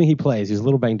 assuming he plays, he's a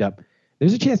little banged up.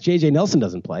 There's a chance J.J. Nelson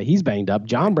doesn't play. He's banged up.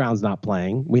 John Brown's not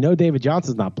playing. We know David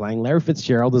Johnson's not playing. Larry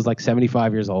Fitzgerald is like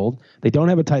 75 years old. They don't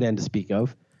have a tight end to speak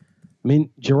of. I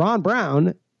mean, Jaron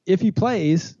Brown, if he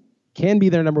plays, can be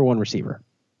their number 1 receiver.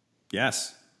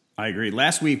 Yes, I agree.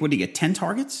 Last week, what did he get? 10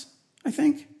 targets, I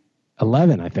think?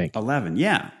 11, I think. 11,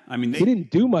 yeah. I mean, he didn't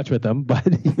do much with them, but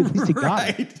at least he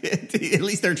got it. At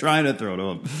least they're trying to throw to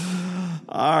him.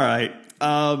 All right.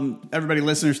 Everybody,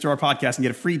 listeners to our podcast can get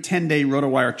a free 10-day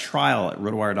RotoWire trial at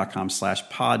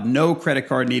rotowire.com/pod. No credit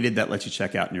card needed. That lets you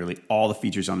check out nearly all the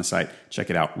features on the site.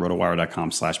 Check it out,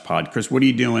 rotowire.com/pod. Chris, what are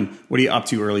you doing? What are you up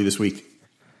to early this week?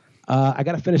 I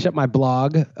got to finish up my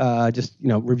blog, just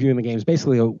reviewing the games,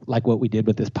 basically like what we did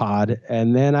with this pod.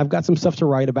 And then I've got some stuff to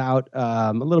write about,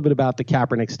 a little bit about the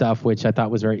Kaepernick stuff, which I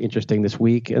thought was very interesting this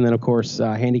week. And then, of course,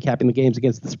 handicapping the games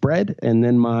against the spread, and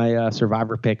then my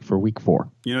survivor pick for week 4.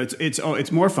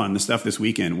 It's more fun, the stuff this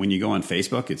weekend. When you go on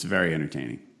Facebook, it's very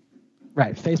entertaining.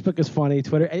 Right. Facebook is funny.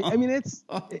 Twitter. I mean, it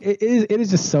is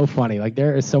just so funny. Like,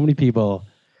 there are so many people.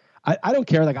 I don't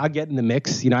care. Like, I'll get in the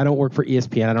mix. I don't work for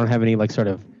ESPN. I don't have any sort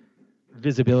of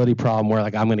visibility problem where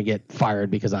I'm going to get fired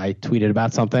because I tweeted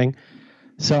about something.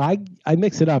 So I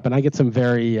mix it up, and I get some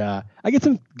I get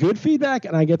some good feedback,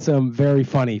 and I get some very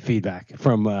funny feedback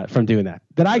from doing that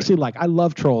I actually like. I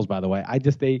love trolls, by the way.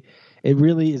 It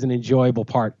really is an enjoyable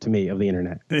part to me of the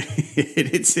internet.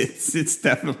 It's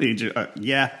definitely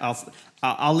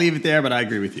I'll leave it there, but I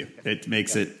agree with you. It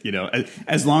makes it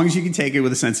as long as you can take it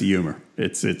with a sense of humor,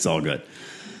 it's all good.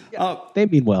 Yeah, they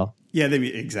mean well. Yeah,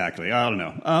 exactly. I don't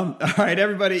know. All right,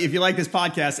 everybody, if you like this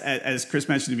podcast, as Chris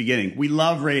mentioned at the beginning, we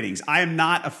love ratings. I am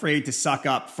not afraid to suck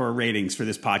up for ratings for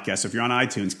this podcast. So if you're on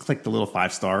iTunes, click the little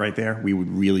 5-star right there. We would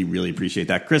really, really appreciate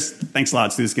that. Chris, thanks a lot.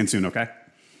 Let's do this again soon, okay?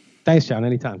 Thanks, John.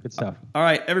 Anytime. Good stuff. All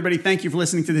right, everybody, thank you for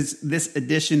listening to this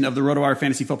edition of the RotoWire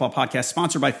Fantasy Football Podcast,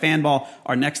 sponsored by FanBall.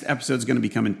 Our next episode is going to be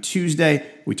coming Tuesday.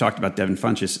 We talked about Devin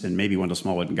Funchess and maybe Wendell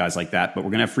Smallwood and guys like that, but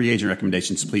we're going to have free agent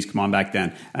recommendations, so please come on back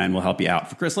then, and we'll help you out.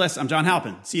 For Chris Liss, I'm John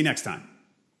Halpin. See you next time.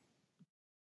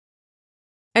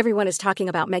 Everyone is talking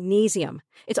about magnesium.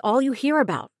 It's all you hear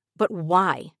about. But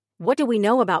why? What do we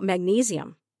know about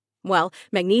magnesium? Well,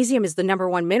 magnesium is the number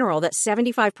 1 mineral that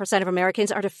 75% of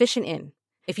Americans are deficient in.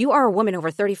 If you are a woman over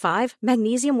 35,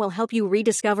 magnesium will help you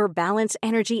rediscover balance,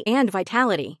 energy, and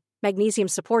vitality. Magnesium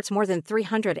supports more than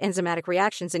 300 enzymatic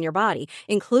reactions in your body,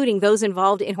 including those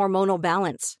involved in hormonal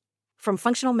balance. From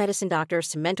functional medicine doctors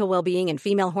to mental well-being and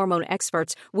female hormone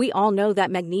experts, we all know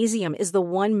that magnesium is the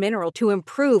one mineral to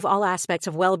improve all aspects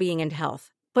of well-being and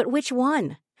health. But which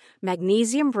one?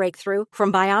 Magnesium Breakthrough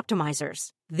from Bioptimizers,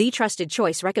 the trusted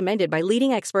choice recommended by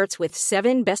leading experts with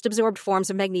 7 best-absorbed forms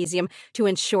of magnesium to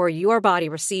ensure your body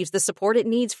receives the support it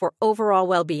needs for overall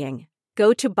well-being. Go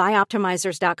to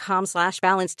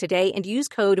bioptimizers.com/balance today and use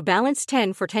code BALANCE10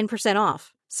 for 10% off.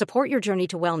 Support your journey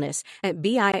to wellness at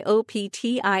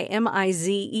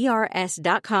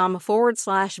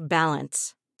bioptimizers.com/balance.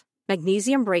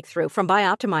 Magnesium Breakthrough from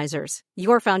Bioptimizers,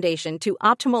 your foundation to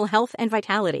optimal health and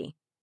vitality.